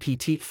 to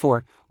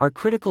GPT-4, are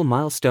critical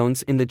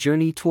milestones in the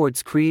journey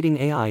towards creating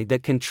AI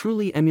that can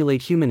truly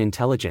emulate human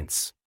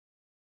intelligence.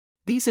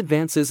 These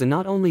advances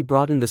not only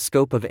broaden the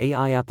scope of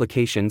AI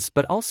applications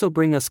but also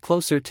bring us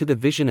closer to the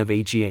vision of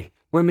AGI,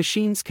 where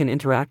machines can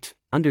interact,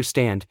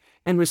 understand,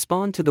 and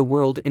respond to the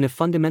world in a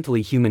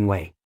fundamentally human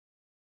way.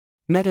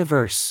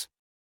 Metaverse.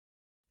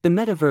 The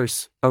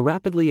metaverse, a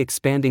rapidly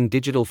expanding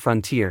digital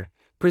frontier,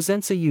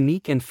 presents a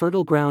unique and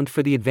fertile ground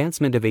for the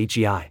advancement of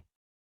AGI.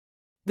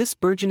 This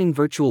burgeoning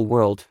virtual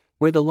world,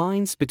 where the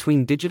lines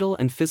between digital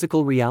and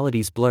physical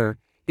realities blur,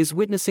 is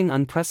witnessing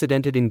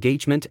unprecedented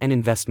engagement and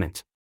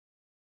investment.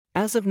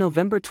 As of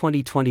November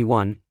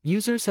 2021,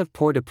 users have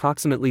poured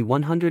approximately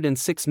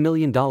 $106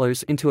 million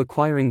into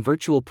acquiring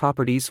virtual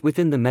properties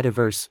within the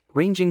metaverse,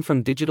 ranging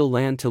from digital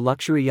land to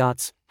luxury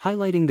yachts,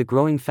 highlighting the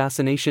growing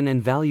fascination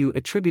and value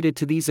attributed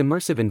to these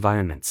immersive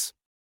environments.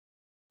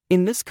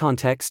 In this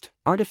context,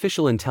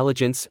 artificial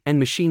intelligence and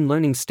machine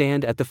learning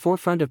stand at the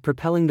forefront of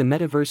propelling the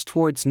metaverse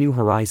towards new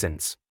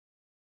horizons.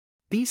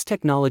 These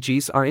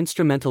technologies are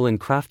instrumental in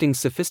crafting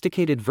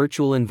sophisticated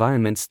virtual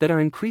environments that are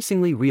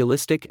increasingly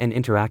realistic and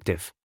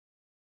interactive.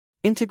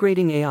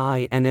 Integrating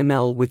AI and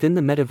ML within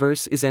the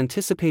metaverse is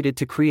anticipated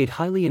to create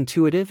highly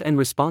intuitive and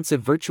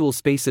responsive virtual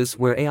spaces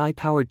where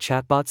AI-powered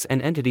chatbots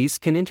and entities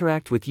can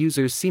interact with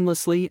users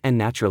seamlessly and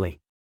naturally.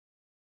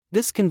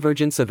 This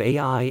convergence of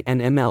AI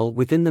and ML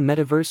within the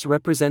metaverse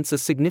represents a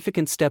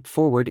significant step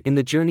forward in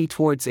the journey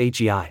towards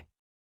AGI.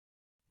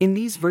 In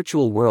these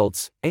virtual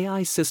worlds,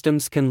 AI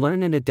systems can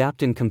learn and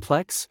adapt in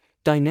complex,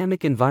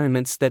 dynamic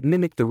environments that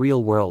mimic the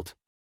real world.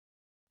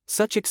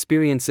 Such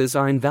experiences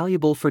are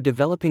invaluable for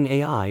developing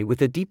AI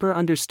with a deeper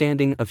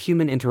understanding of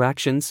human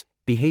interactions,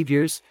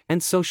 behaviors,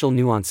 and social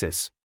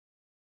nuances.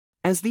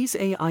 As these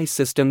AI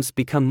systems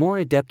become more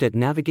adept at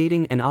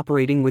navigating and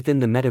operating within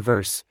the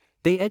metaverse,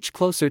 they edge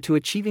closer to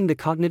achieving the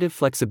cognitive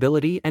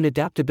flexibility and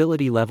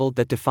adaptability level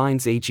that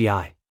defines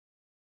AGI.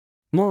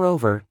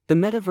 Moreover, the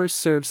metaverse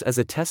serves as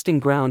a testing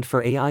ground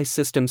for AI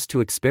systems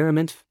to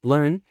experiment,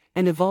 learn,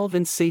 and evolve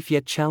in safe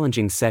yet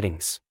challenging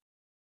settings.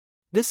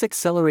 This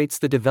accelerates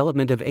the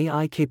development of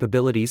AI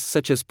capabilities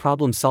such as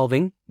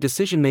problem-solving,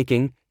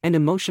 decision-making, and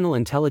emotional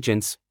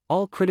intelligence,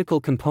 all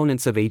critical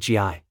components of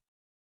AGI.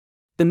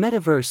 The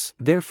metaverse,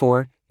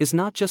 therefore, is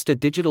not just a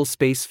digital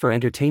space for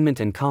entertainment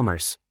and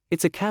commerce,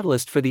 it's a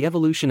catalyst for the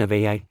evolution of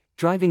AI,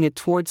 driving it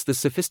towards the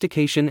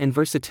sophistication and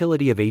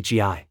versatility of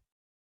AGI.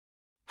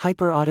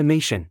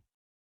 Hyper-automation.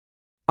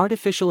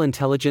 Artificial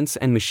intelligence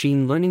and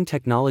machine learning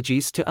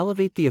technologies to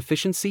elevate the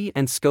efficiency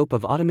and scope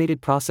of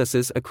automated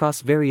processes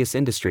across various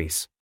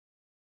industries.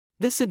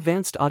 This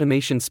advanced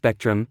automation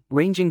spectrum,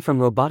 ranging from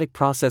robotic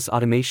process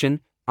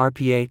automation,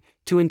 RPA,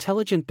 to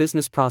intelligent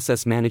business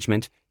process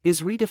management,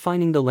 is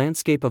redefining the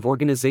landscape of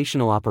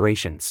organizational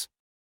operations.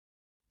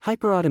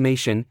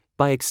 Hyperautomation,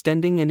 by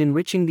extending and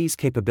enriching these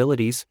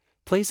capabilities,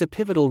 plays a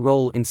pivotal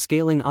role in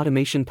scaling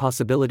automation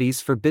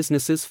possibilities for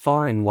businesses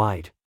far and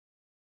wide.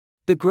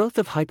 The growth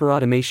of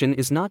hyperautomation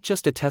is not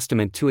just a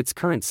testament to its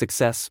current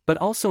success but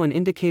also an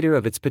indicator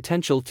of its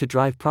potential to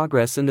drive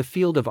progress in the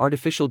field of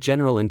artificial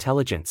general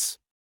intelligence.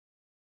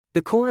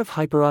 The core of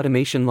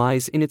hyperautomation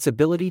lies in its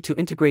ability to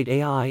integrate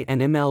AI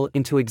and ML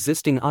into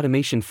existing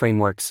automation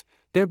frameworks,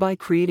 thereby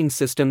creating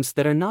systems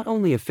that are not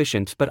only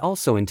efficient but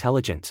also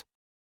intelligent.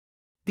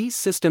 These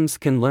systems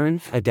can learn,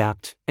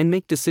 adapt, and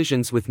make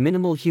decisions with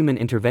minimal human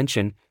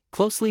intervention,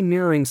 closely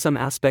mirroring some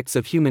aspects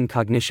of human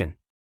cognition.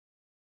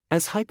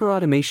 As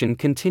hyperautomation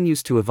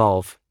continues to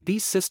evolve,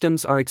 these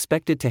systems are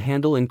expected to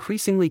handle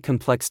increasingly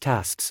complex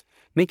tasks,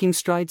 making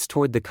strides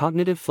toward the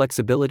cognitive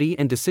flexibility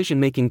and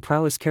decision-making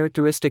prowess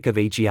characteristic of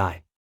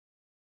AGI.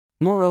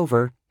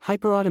 Moreover,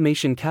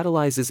 hyperautomation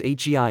catalyzes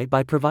AGI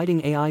by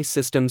providing AI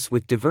systems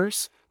with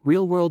diverse,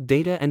 real-world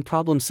data and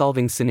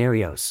problem-solving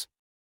scenarios.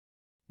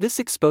 This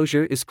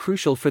exposure is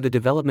crucial for the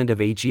development of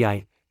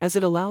AGI, as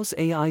it allows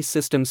AI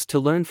systems to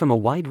learn from a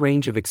wide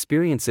range of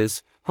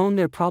experiences, hone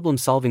their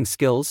problem-solving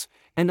skills,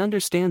 and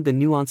understand the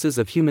nuances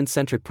of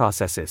human-centric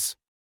processes.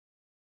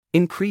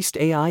 Increased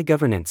AI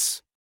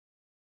governance.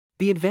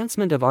 The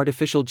advancement of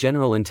artificial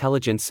general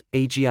intelligence,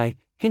 AGI,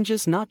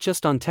 hinges not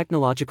just on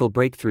technological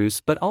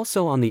breakthroughs but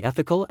also on the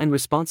ethical and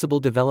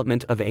responsible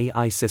development of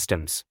AI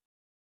systems.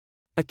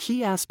 A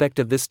key aspect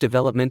of this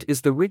development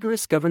is the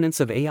rigorous governance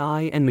of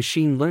AI and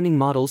machine learning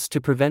models to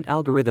prevent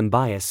algorithm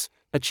bias,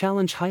 a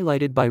challenge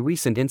highlighted by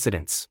recent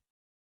incidents.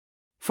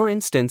 For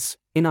instance,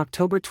 in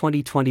October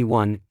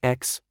 2021,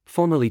 X,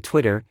 formerly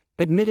Twitter,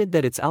 admitted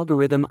that its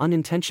algorithm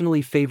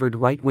unintentionally favored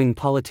right-wing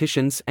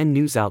politicians and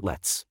news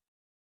outlets.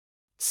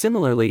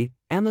 Similarly,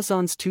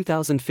 Amazon's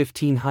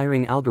 2015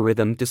 hiring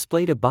algorithm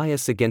displayed a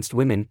bias against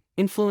women,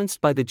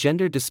 influenced by the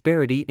gender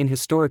disparity in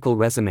historical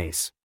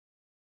resumes.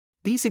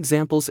 These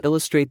examples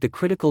illustrate the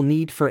critical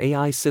need for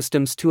AI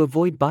systems to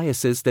avoid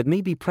biases that may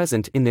be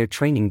present in their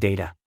training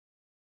data.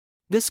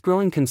 This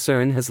growing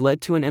concern has led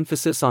to an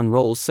emphasis on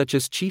roles such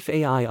as Chief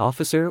AI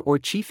Officer or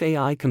Chief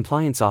AI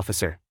Compliance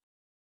Officer.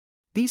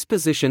 These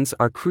positions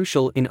are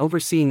crucial in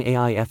overseeing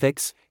AI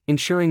ethics,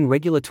 ensuring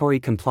regulatory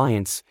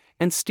compliance,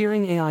 and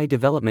steering AI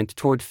development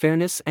toward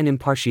fairness and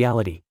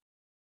impartiality.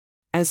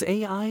 As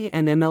AI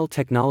and ML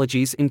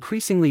technologies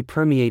increasingly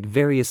permeate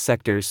various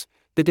sectors,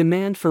 the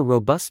demand for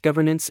robust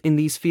governance in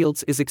these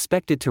fields is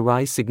expected to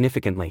rise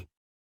significantly.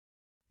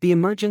 The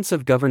emergence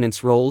of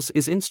governance roles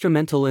is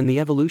instrumental in the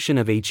evolution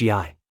of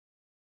AGI.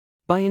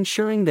 By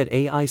ensuring that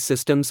AI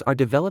systems are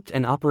developed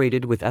and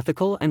operated with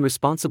ethical and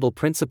responsible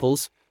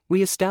principles,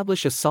 we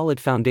establish a solid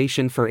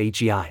foundation for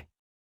AGI.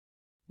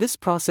 This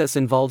process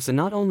involves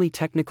not only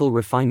technical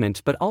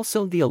refinement but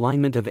also the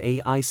alignment of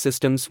AI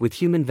systems with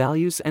human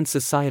values and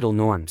societal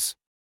norms.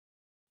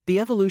 The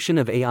evolution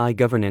of AI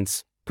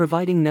governance,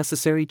 providing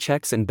necessary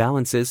checks and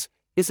balances,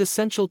 is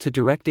essential to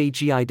direct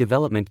AGI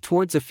development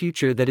towards a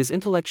future that is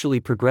intellectually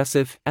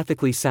progressive,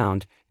 ethically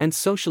sound, and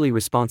socially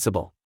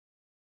responsible.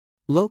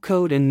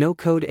 Low-code and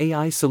no-code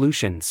AI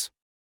solutions.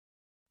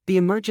 The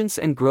emergence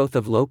and growth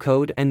of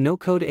low-code and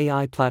no-code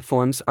AI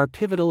platforms are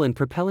pivotal in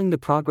propelling the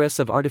progress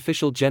of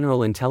artificial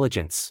general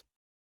intelligence.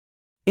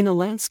 In a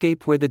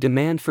landscape where the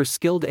demand for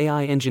skilled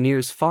AI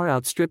engineers far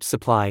outstrips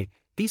supply,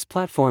 these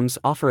platforms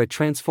offer a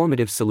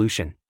transformative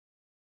solution.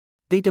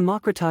 They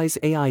democratize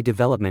AI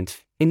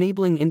development,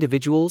 enabling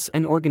individuals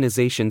and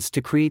organizations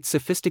to create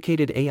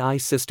sophisticated AI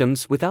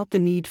systems without the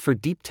need for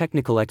deep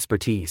technical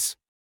expertise.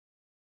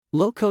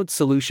 Low-code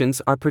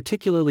solutions are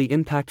particularly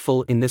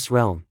impactful in this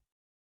realm.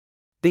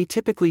 They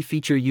typically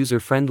feature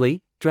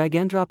user-friendly,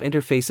 drag-and-drop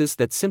interfaces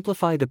that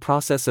simplify the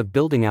process of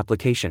building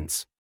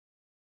applications.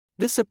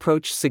 This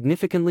approach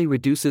significantly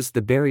reduces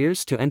the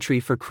barriers to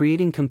entry for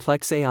creating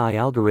complex AI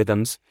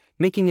algorithms,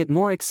 making it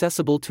more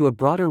accessible to a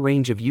broader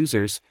range of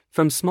users,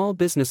 from small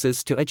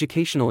businesses to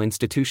educational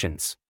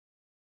institutions.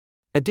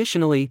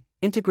 Additionally,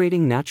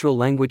 integrating natural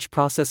language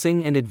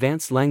processing and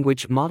advanced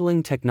language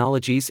modeling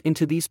technologies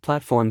into these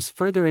platforms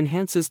further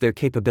enhances their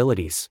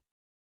capabilities.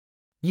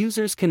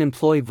 Users can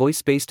employ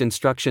voice-based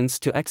instructions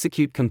to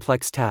execute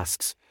complex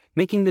tasks,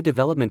 making the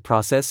development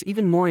process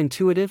even more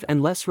intuitive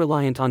and less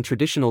reliant on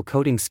traditional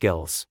coding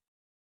skills.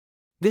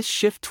 This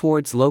shift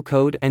towards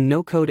low-code and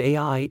no-code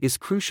AI is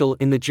crucial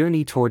in the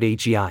journey toward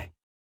AGI.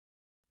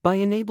 By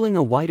enabling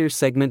a wider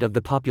segment of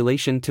the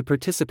population to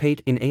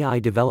participate in AI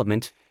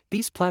development,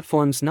 these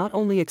platforms not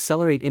only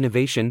accelerate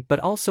innovation but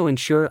also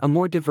ensure a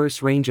more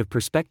diverse range of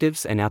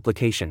perspectives and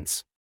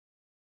applications.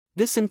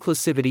 This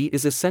inclusivity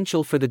is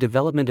essential for the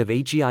development of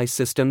AGI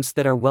systems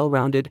that are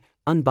well-rounded,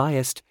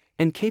 unbiased,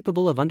 and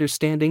capable of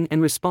understanding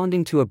and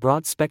responding to a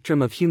broad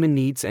spectrum of human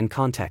needs and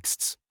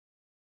contexts.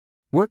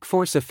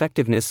 Workforce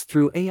effectiveness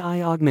through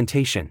AI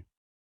augmentation.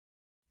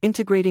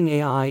 Integrating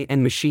AI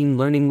and machine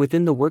learning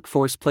within the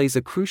workforce plays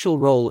a crucial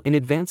role in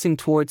advancing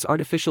towards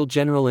artificial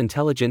general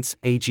intelligence,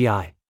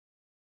 AGI.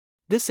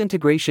 This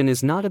integration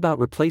is not about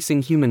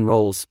replacing human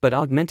roles but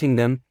augmenting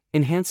them,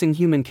 enhancing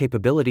human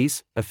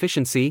capabilities,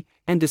 efficiency,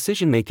 and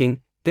decision-making,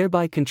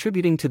 thereby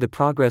contributing to the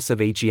progress of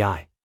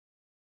AGI.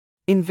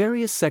 In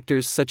various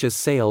sectors such as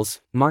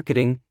sales,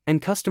 marketing,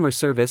 and customer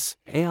service,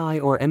 AI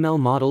or ML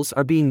models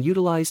are being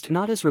utilized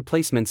not as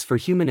replacements for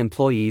human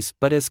employees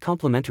but as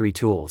complementary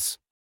tools.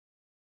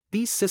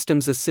 These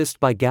systems assist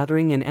by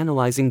gathering and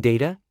analyzing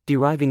data,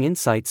 deriving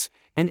insights,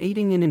 and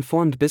aiding in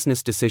informed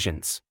business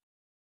decisions.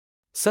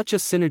 Such a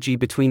synergy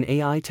between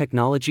AI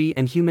technology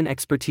and human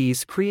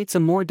expertise creates a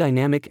more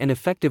dynamic and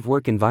effective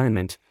work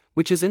environment,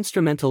 which is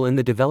instrumental in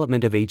the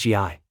development of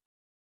AGI.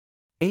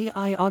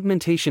 AI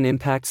augmentation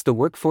impacts the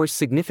workforce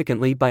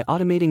significantly by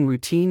automating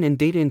routine and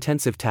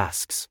data-intensive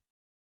tasks.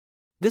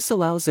 This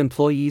allows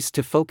employees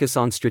to focus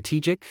on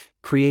strategic,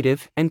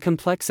 creative, and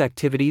complex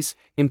activities,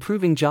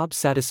 improving job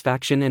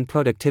satisfaction and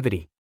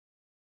productivity.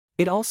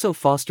 It also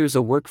fosters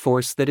a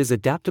workforce that is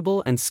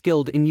adaptable and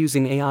skilled in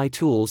using AI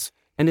tools,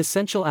 an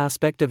essential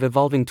aspect of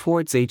evolving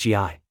towards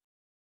AGI.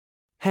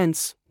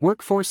 Hence,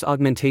 workforce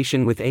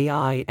augmentation with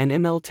AI and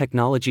ML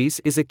technologies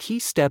is a key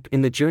step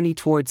in the journey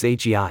towards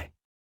AGI.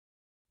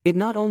 It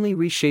not only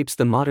reshapes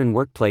the modern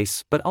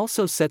workplace but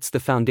also sets the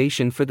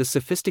foundation for the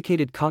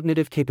sophisticated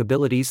cognitive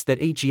capabilities that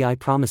AGI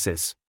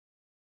promises.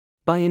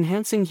 By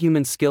enhancing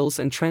human skills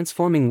and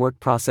transforming work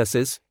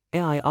processes,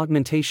 AI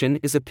augmentation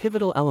is a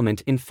pivotal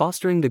element in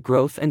fostering the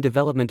growth and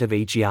development of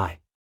AGI.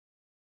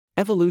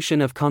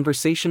 Evolution of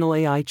conversational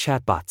AI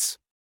chatbots.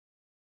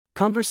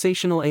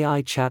 Conversational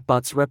AI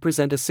chatbots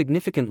represent a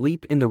significant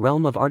leap in the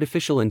realm of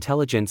artificial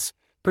intelligence,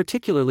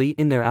 particularly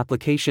in their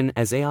application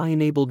as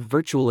AI-enabled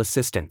virtual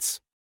assistants.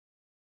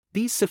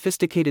 These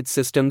sophisticated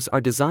systems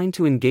are designed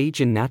to engage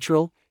in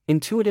natural,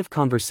 intuitive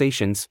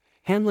conversations,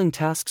 handling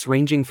tasks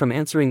ranging from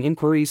answering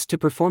inquiries to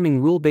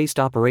performing rule-based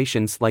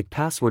operations like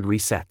password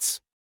resets.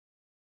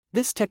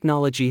 This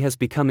technology has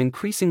become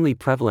increasingly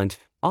prevalent,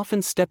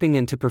 often stepping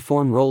in to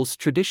perform roles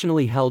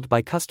traditionally held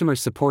by customer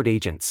support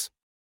agents.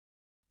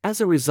 As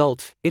a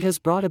result, it has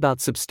brought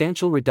about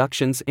substantial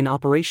reductions in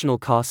operational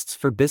costs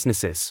for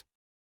businesses.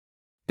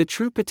 The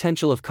true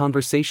potential of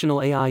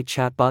conversational AI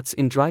chatbots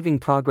in driving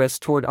progress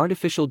toward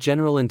artificial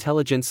general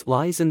intelligence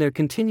lies in their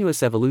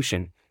continuous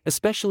evolution,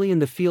 especially in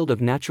the field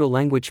of natural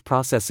language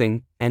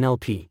processing,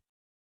 NLP.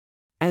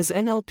 As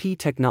NLP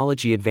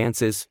technology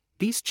advances,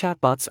 these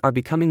chatbots are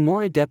becoming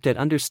more adept at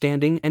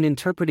understanding and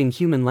interpreting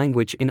human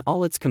language in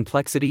all its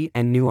complexity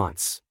and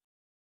nuance.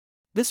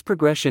 This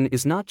progression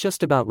is not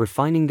just about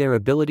refining their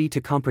ability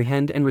to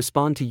comprehend and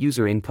respond to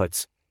user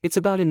inputs, it's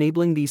about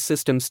enabling these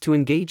systems to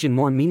engage in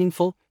more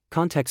meaningful,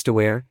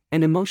 context-aware,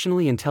 and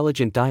emotionally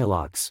intelligent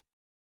dialogues.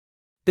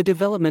 The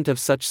development of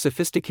such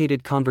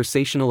sophisticated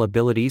conversational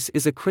abilities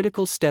is a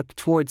critical step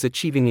towards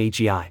achieving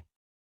AGI.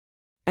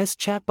 As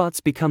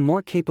chatbots become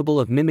more capable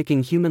of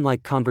mimicking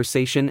human-like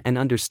conversation and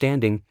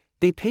understanding,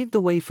 they pave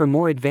the way for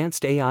more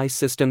advanced AI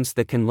systems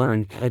that can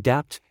learn,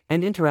 adapt,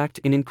 and interact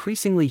in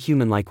increasingly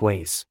human-like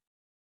ways.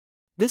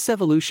 This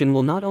evolution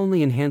will not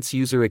only enhance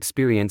user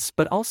experience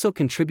but also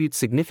contribute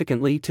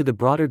significantly to the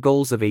broader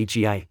goals of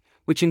AGI,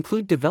 which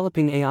include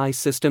developing AI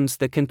systems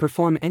that can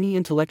perform any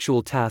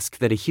intellectual task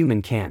that a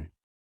human can.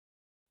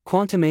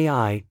 Quantum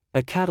AI,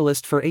 a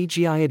catalyst for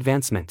AGI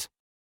advancement.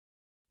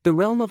 The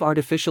realm of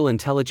artificial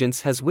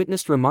intelligence has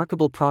witnessed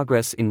remarkable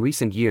progress in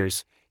recent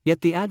years,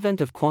 yet the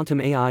advent of quantum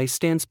AI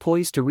stands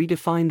poised to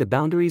redefine the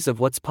boundaries of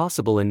what's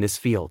possible in this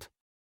field.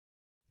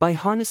 By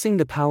harnessing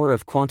the power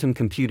of quantum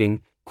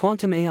computing,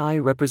 quantum AI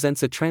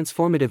represents a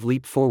transformative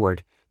leap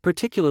forward,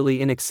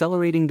 particularly in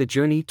accelerating the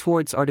journey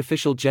towards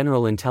artificial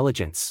general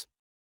intelligence.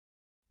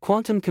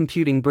 Quantum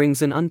computing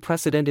brings an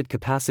unprecedented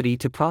capacity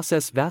to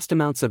process vast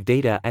amounts of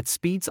data at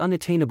speeds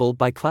unattainable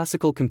by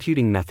classical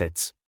computing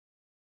methods.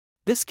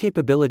 This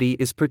capability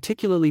is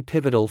particularly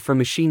pivotal for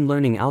machine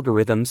learning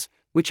algorithms,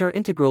 which are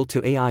integral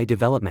to AI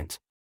development.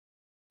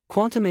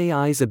 Quantum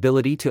AI's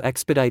ability to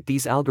expedite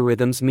these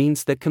algorithms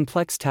means that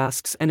complex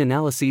tasks and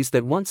analyses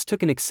that once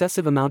took an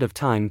excessive amount of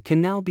time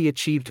can now be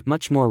achieved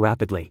much more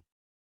rapidly.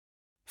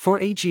 For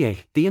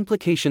AGI, the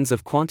implications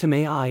of quantum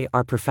AI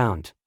are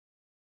profound.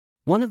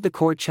 One of the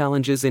core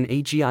challenges in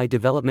AGI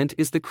development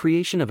is the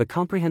creation of a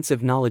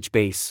comprehensive knowledge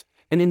base,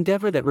 an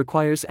endeavor that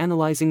requires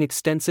analyzing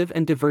extensive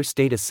and diverse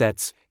data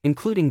sets,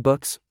 including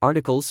books,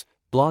 articles,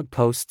 blog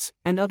posts,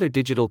 and other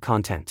digital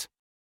content.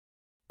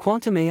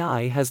 Quantum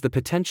AI has the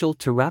potential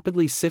to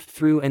rapidly sift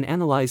through and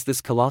analyze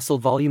this colossal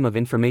volume of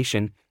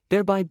information,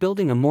 thereby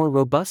building a more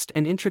robust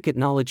and intricate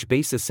knowledge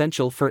base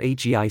essential for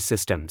AGI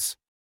systems.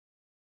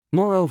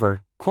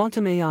 Moreover,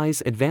 quantum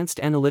AI's advanced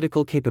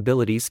analytical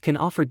capabilities can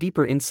offer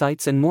deeper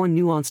insights and more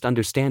nuanced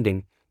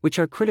understanding, which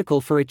are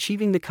critical for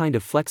achieving the kind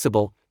of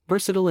flexible,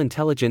 versatile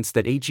intelligence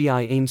that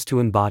AGI aims to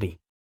embody.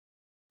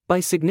 By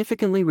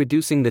significantly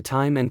reducing the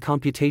time and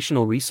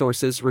computational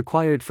resources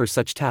required for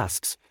such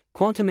tasks,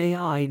 quantum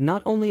AI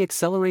not only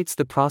accelerates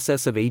the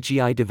process of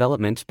AGI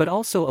development but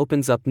also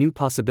opens up new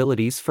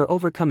possibilities for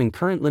overcoming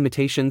current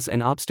limitations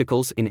and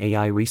obstacles in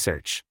AI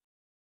research.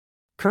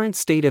 Current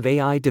state of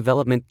AI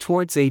development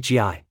towards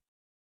AGI.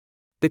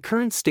 The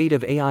current state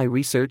of AI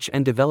research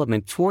and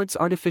development towards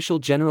artificial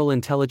general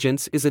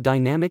intelligence is a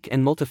dynamic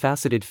and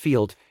multifaceted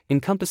field,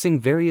 encompassing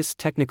various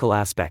technical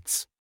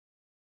aspects.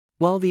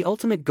 While the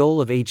ultimate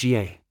goal of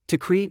AGI, to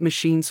create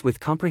machines with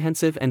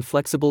comprehensive and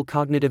flexible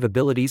cognitive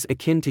abilities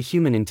akin to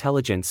human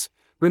intelligence,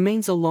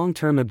 remains a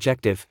long-term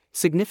objective,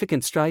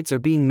 significant strides are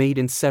being made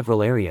in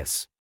several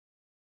areas.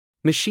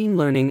 Machine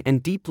learning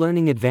and deep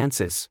learning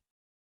advances.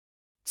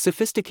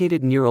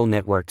 Sophisticated neural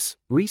networks.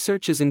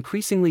 Research is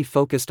increasingly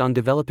focused on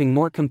developing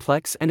more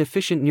complex and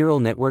efficient neural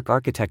network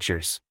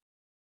architectures.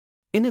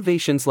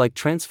 Innovations like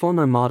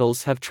transformer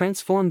models have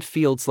transformed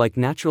fields like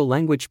natural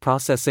language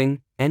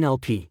processing,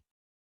 NLP.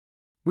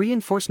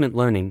 Reinforcement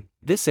learning.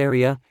 This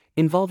area,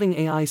 involving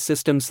AI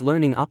systems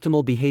learning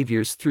optimal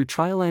behaviors through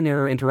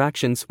trial-and-error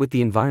interactions with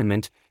the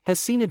environment, has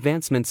seen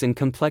advancements in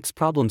complex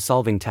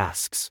problem-solving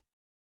tasks.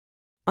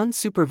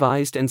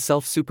 Unsupervised and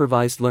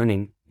self-supervised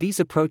learning. These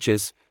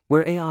approaches,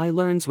 where AI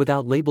learns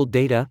without labeled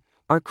data,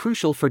 are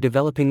crucial for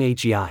developing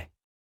AGI.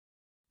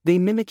 They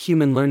mimic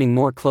human learning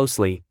more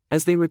closely,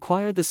 as they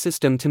require the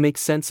system to make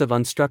sense of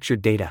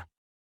unstructured data.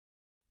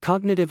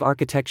 Cognitive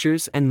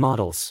architectures and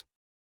models.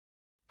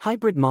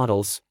 Hybrid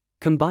models,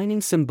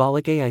 combining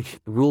symbolic AI,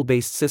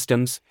 rule-based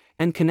systems,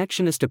 and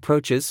connectionist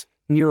approaches,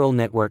 neural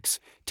networks,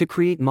 to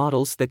create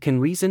models that can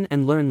reason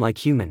and learn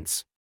like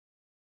humans.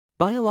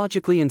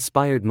 Biologically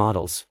inspired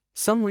models.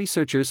 Some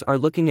researchers are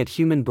looking at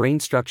human brain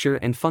structure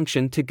and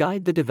function to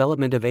guide the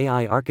development of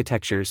AI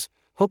architectures,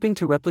 hoping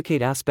to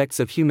replicate aspects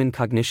of human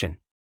cognition.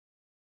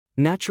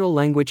 Natural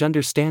language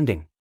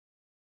understanding.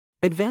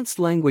 Advanced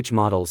language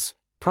models.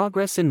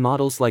 Progress in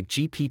models like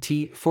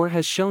GPT-4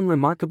 has shown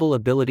remarkable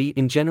ability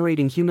in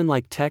generating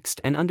human-like text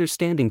and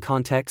understanding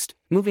context,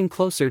 moving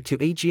closer to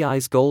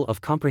AGI's goal of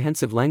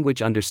comprehensive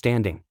language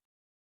understanding.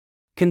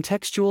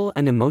 Contextual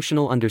and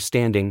emotional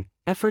understanding.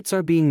 Efforts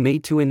are being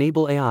made to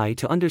enable AI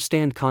to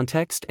understand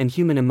context and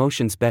human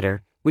emotions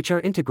better, which are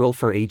integral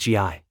for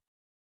AGI.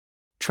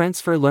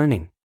 Transfer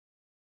learning.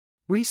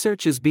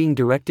 Research is being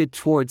directed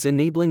towards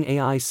enabling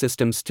AI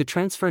systems to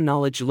transfer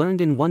knowledge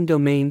learned in one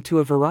domain to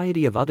a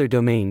variety of other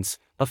domains,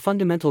 a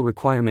fundamental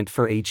requirement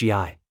for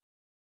AGI.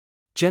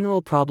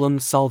 General problem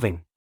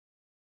solving.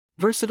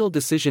 Versatile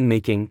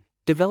decision-making.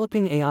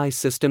 Developing AI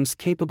systems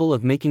capable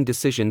of making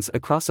decisions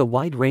across a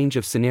wide range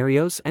of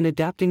scenarios and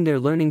adapting their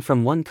learning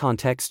from one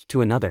context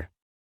to another.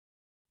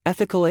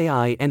 Ethical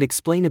AI and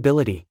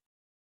explainability.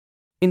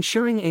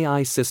 Ensuring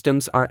AI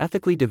systems are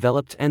ethically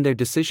developed and their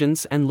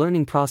decisions and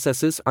learning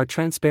processes are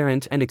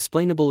transparent and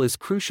explainable is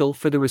crucial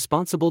for the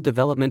responsible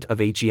development of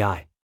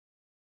AGI.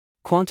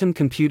 Quantum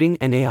computing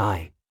and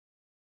AI.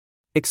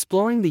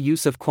 Exploring the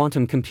use of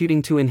quantum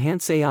computing to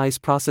enhance AI's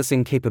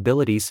processing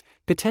capabilities,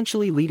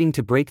 potentially leading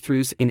to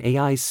breakthroughs in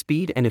AI's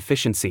speed and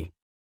efficiency.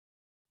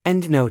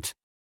 Endnote.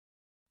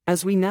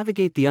 As we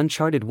navigate the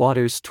uncharted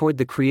waters toward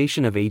the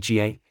creation of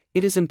AGI,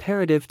 it is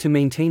imperative to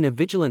maintain a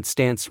vigilant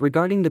stance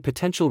regarding the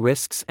potential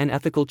risks and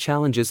ethical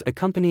challenges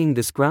accompanying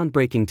this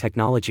groundbreaking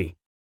technology.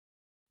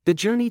 The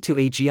journey to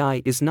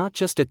AGI is not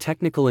just a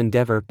technical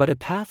endeavor but a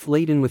path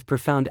laden with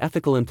profound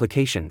ethical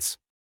implications.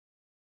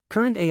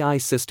 Current AI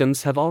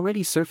systems have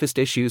already surfaced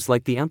issues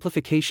like the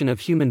amplification of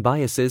human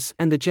biases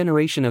and the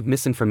generation of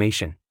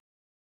misinformation.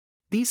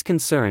 These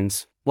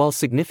concerns, while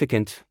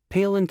significant,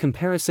 pale in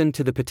comparison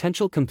to the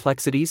potential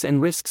complexities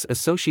and risks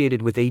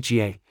associated with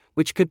AGI,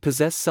 which could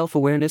possess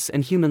self-awareness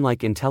and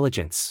human-like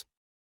intelligence.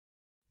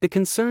 The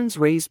concerns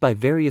raised by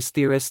various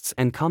theorists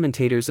and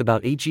commentators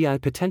about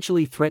AGI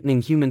potentially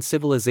threatening human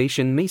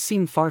civilization may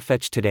seem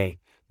far-fetched today,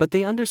 but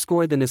they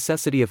underscore the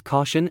necessity of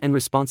caution and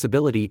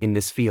responsibility in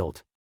this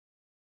field.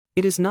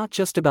 It is not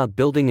just about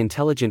building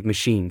intelligent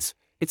machines,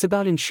 it's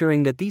about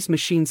ensuring that these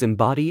machines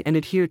embody and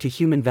adhere to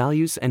human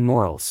values and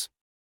morals.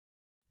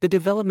 The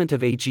development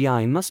of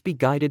AGI must be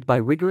guided by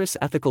rigorous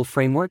ethical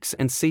frameworks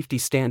and safety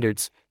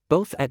standards,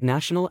 both at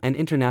national and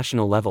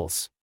international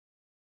levels.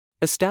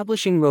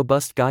 Establishing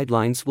robust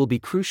guidelines will be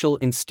crucial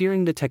in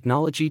steering the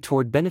technology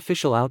toward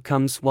beneficial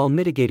outcomes while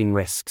mitigating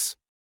risks.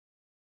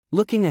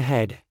 Looking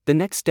ahead, the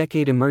next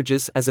decade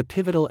emerges as a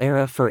pivotal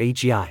era for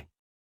AGI.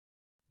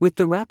 With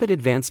the rapid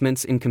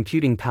advancements in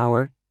computing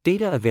power,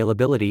 data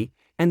availability,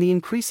 and the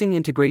increasing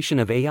integration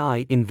of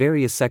AI in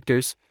various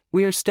sectors,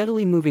 we are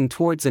steadily moving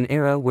towards an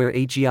era where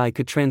AGI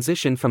could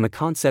transition from a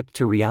concept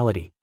to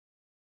reality.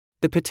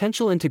 The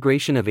potential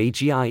integration of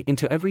AGI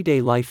into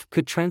everyday life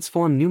could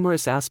transform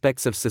numerous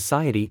aspects of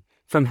society,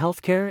 from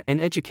healthcare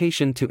and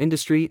education to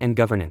industry and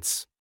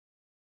governance.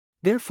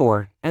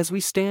 Therefore, as we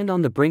stand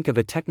on the brink of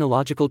a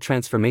technological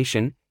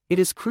transformation, it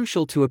is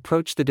crucial to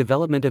approach the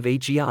development of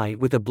AGI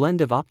with a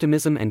blend of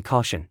optimism and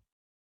caution.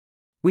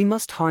 We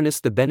must harness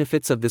the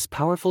benefits of this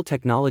powerful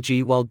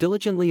technology while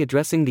diligently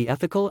addressing the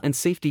ethical and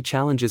safety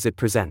challenges it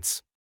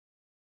presents.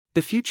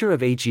 The future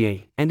of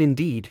AGI, and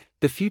indeed,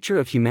 the future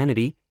of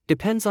humanity,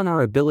 depends on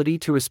our ability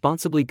to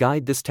responsibly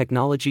guide this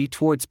technology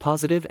towards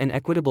positive and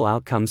equitable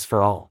outcomes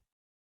for all.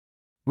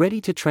 Ready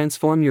to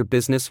transform your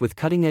business with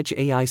cutting-edge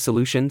AI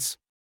solutions?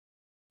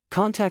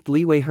 Contact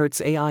Leeway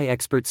Hertz AI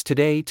experts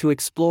today to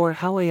explore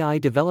how AI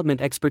development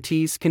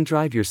expertise can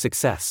drive your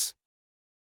success.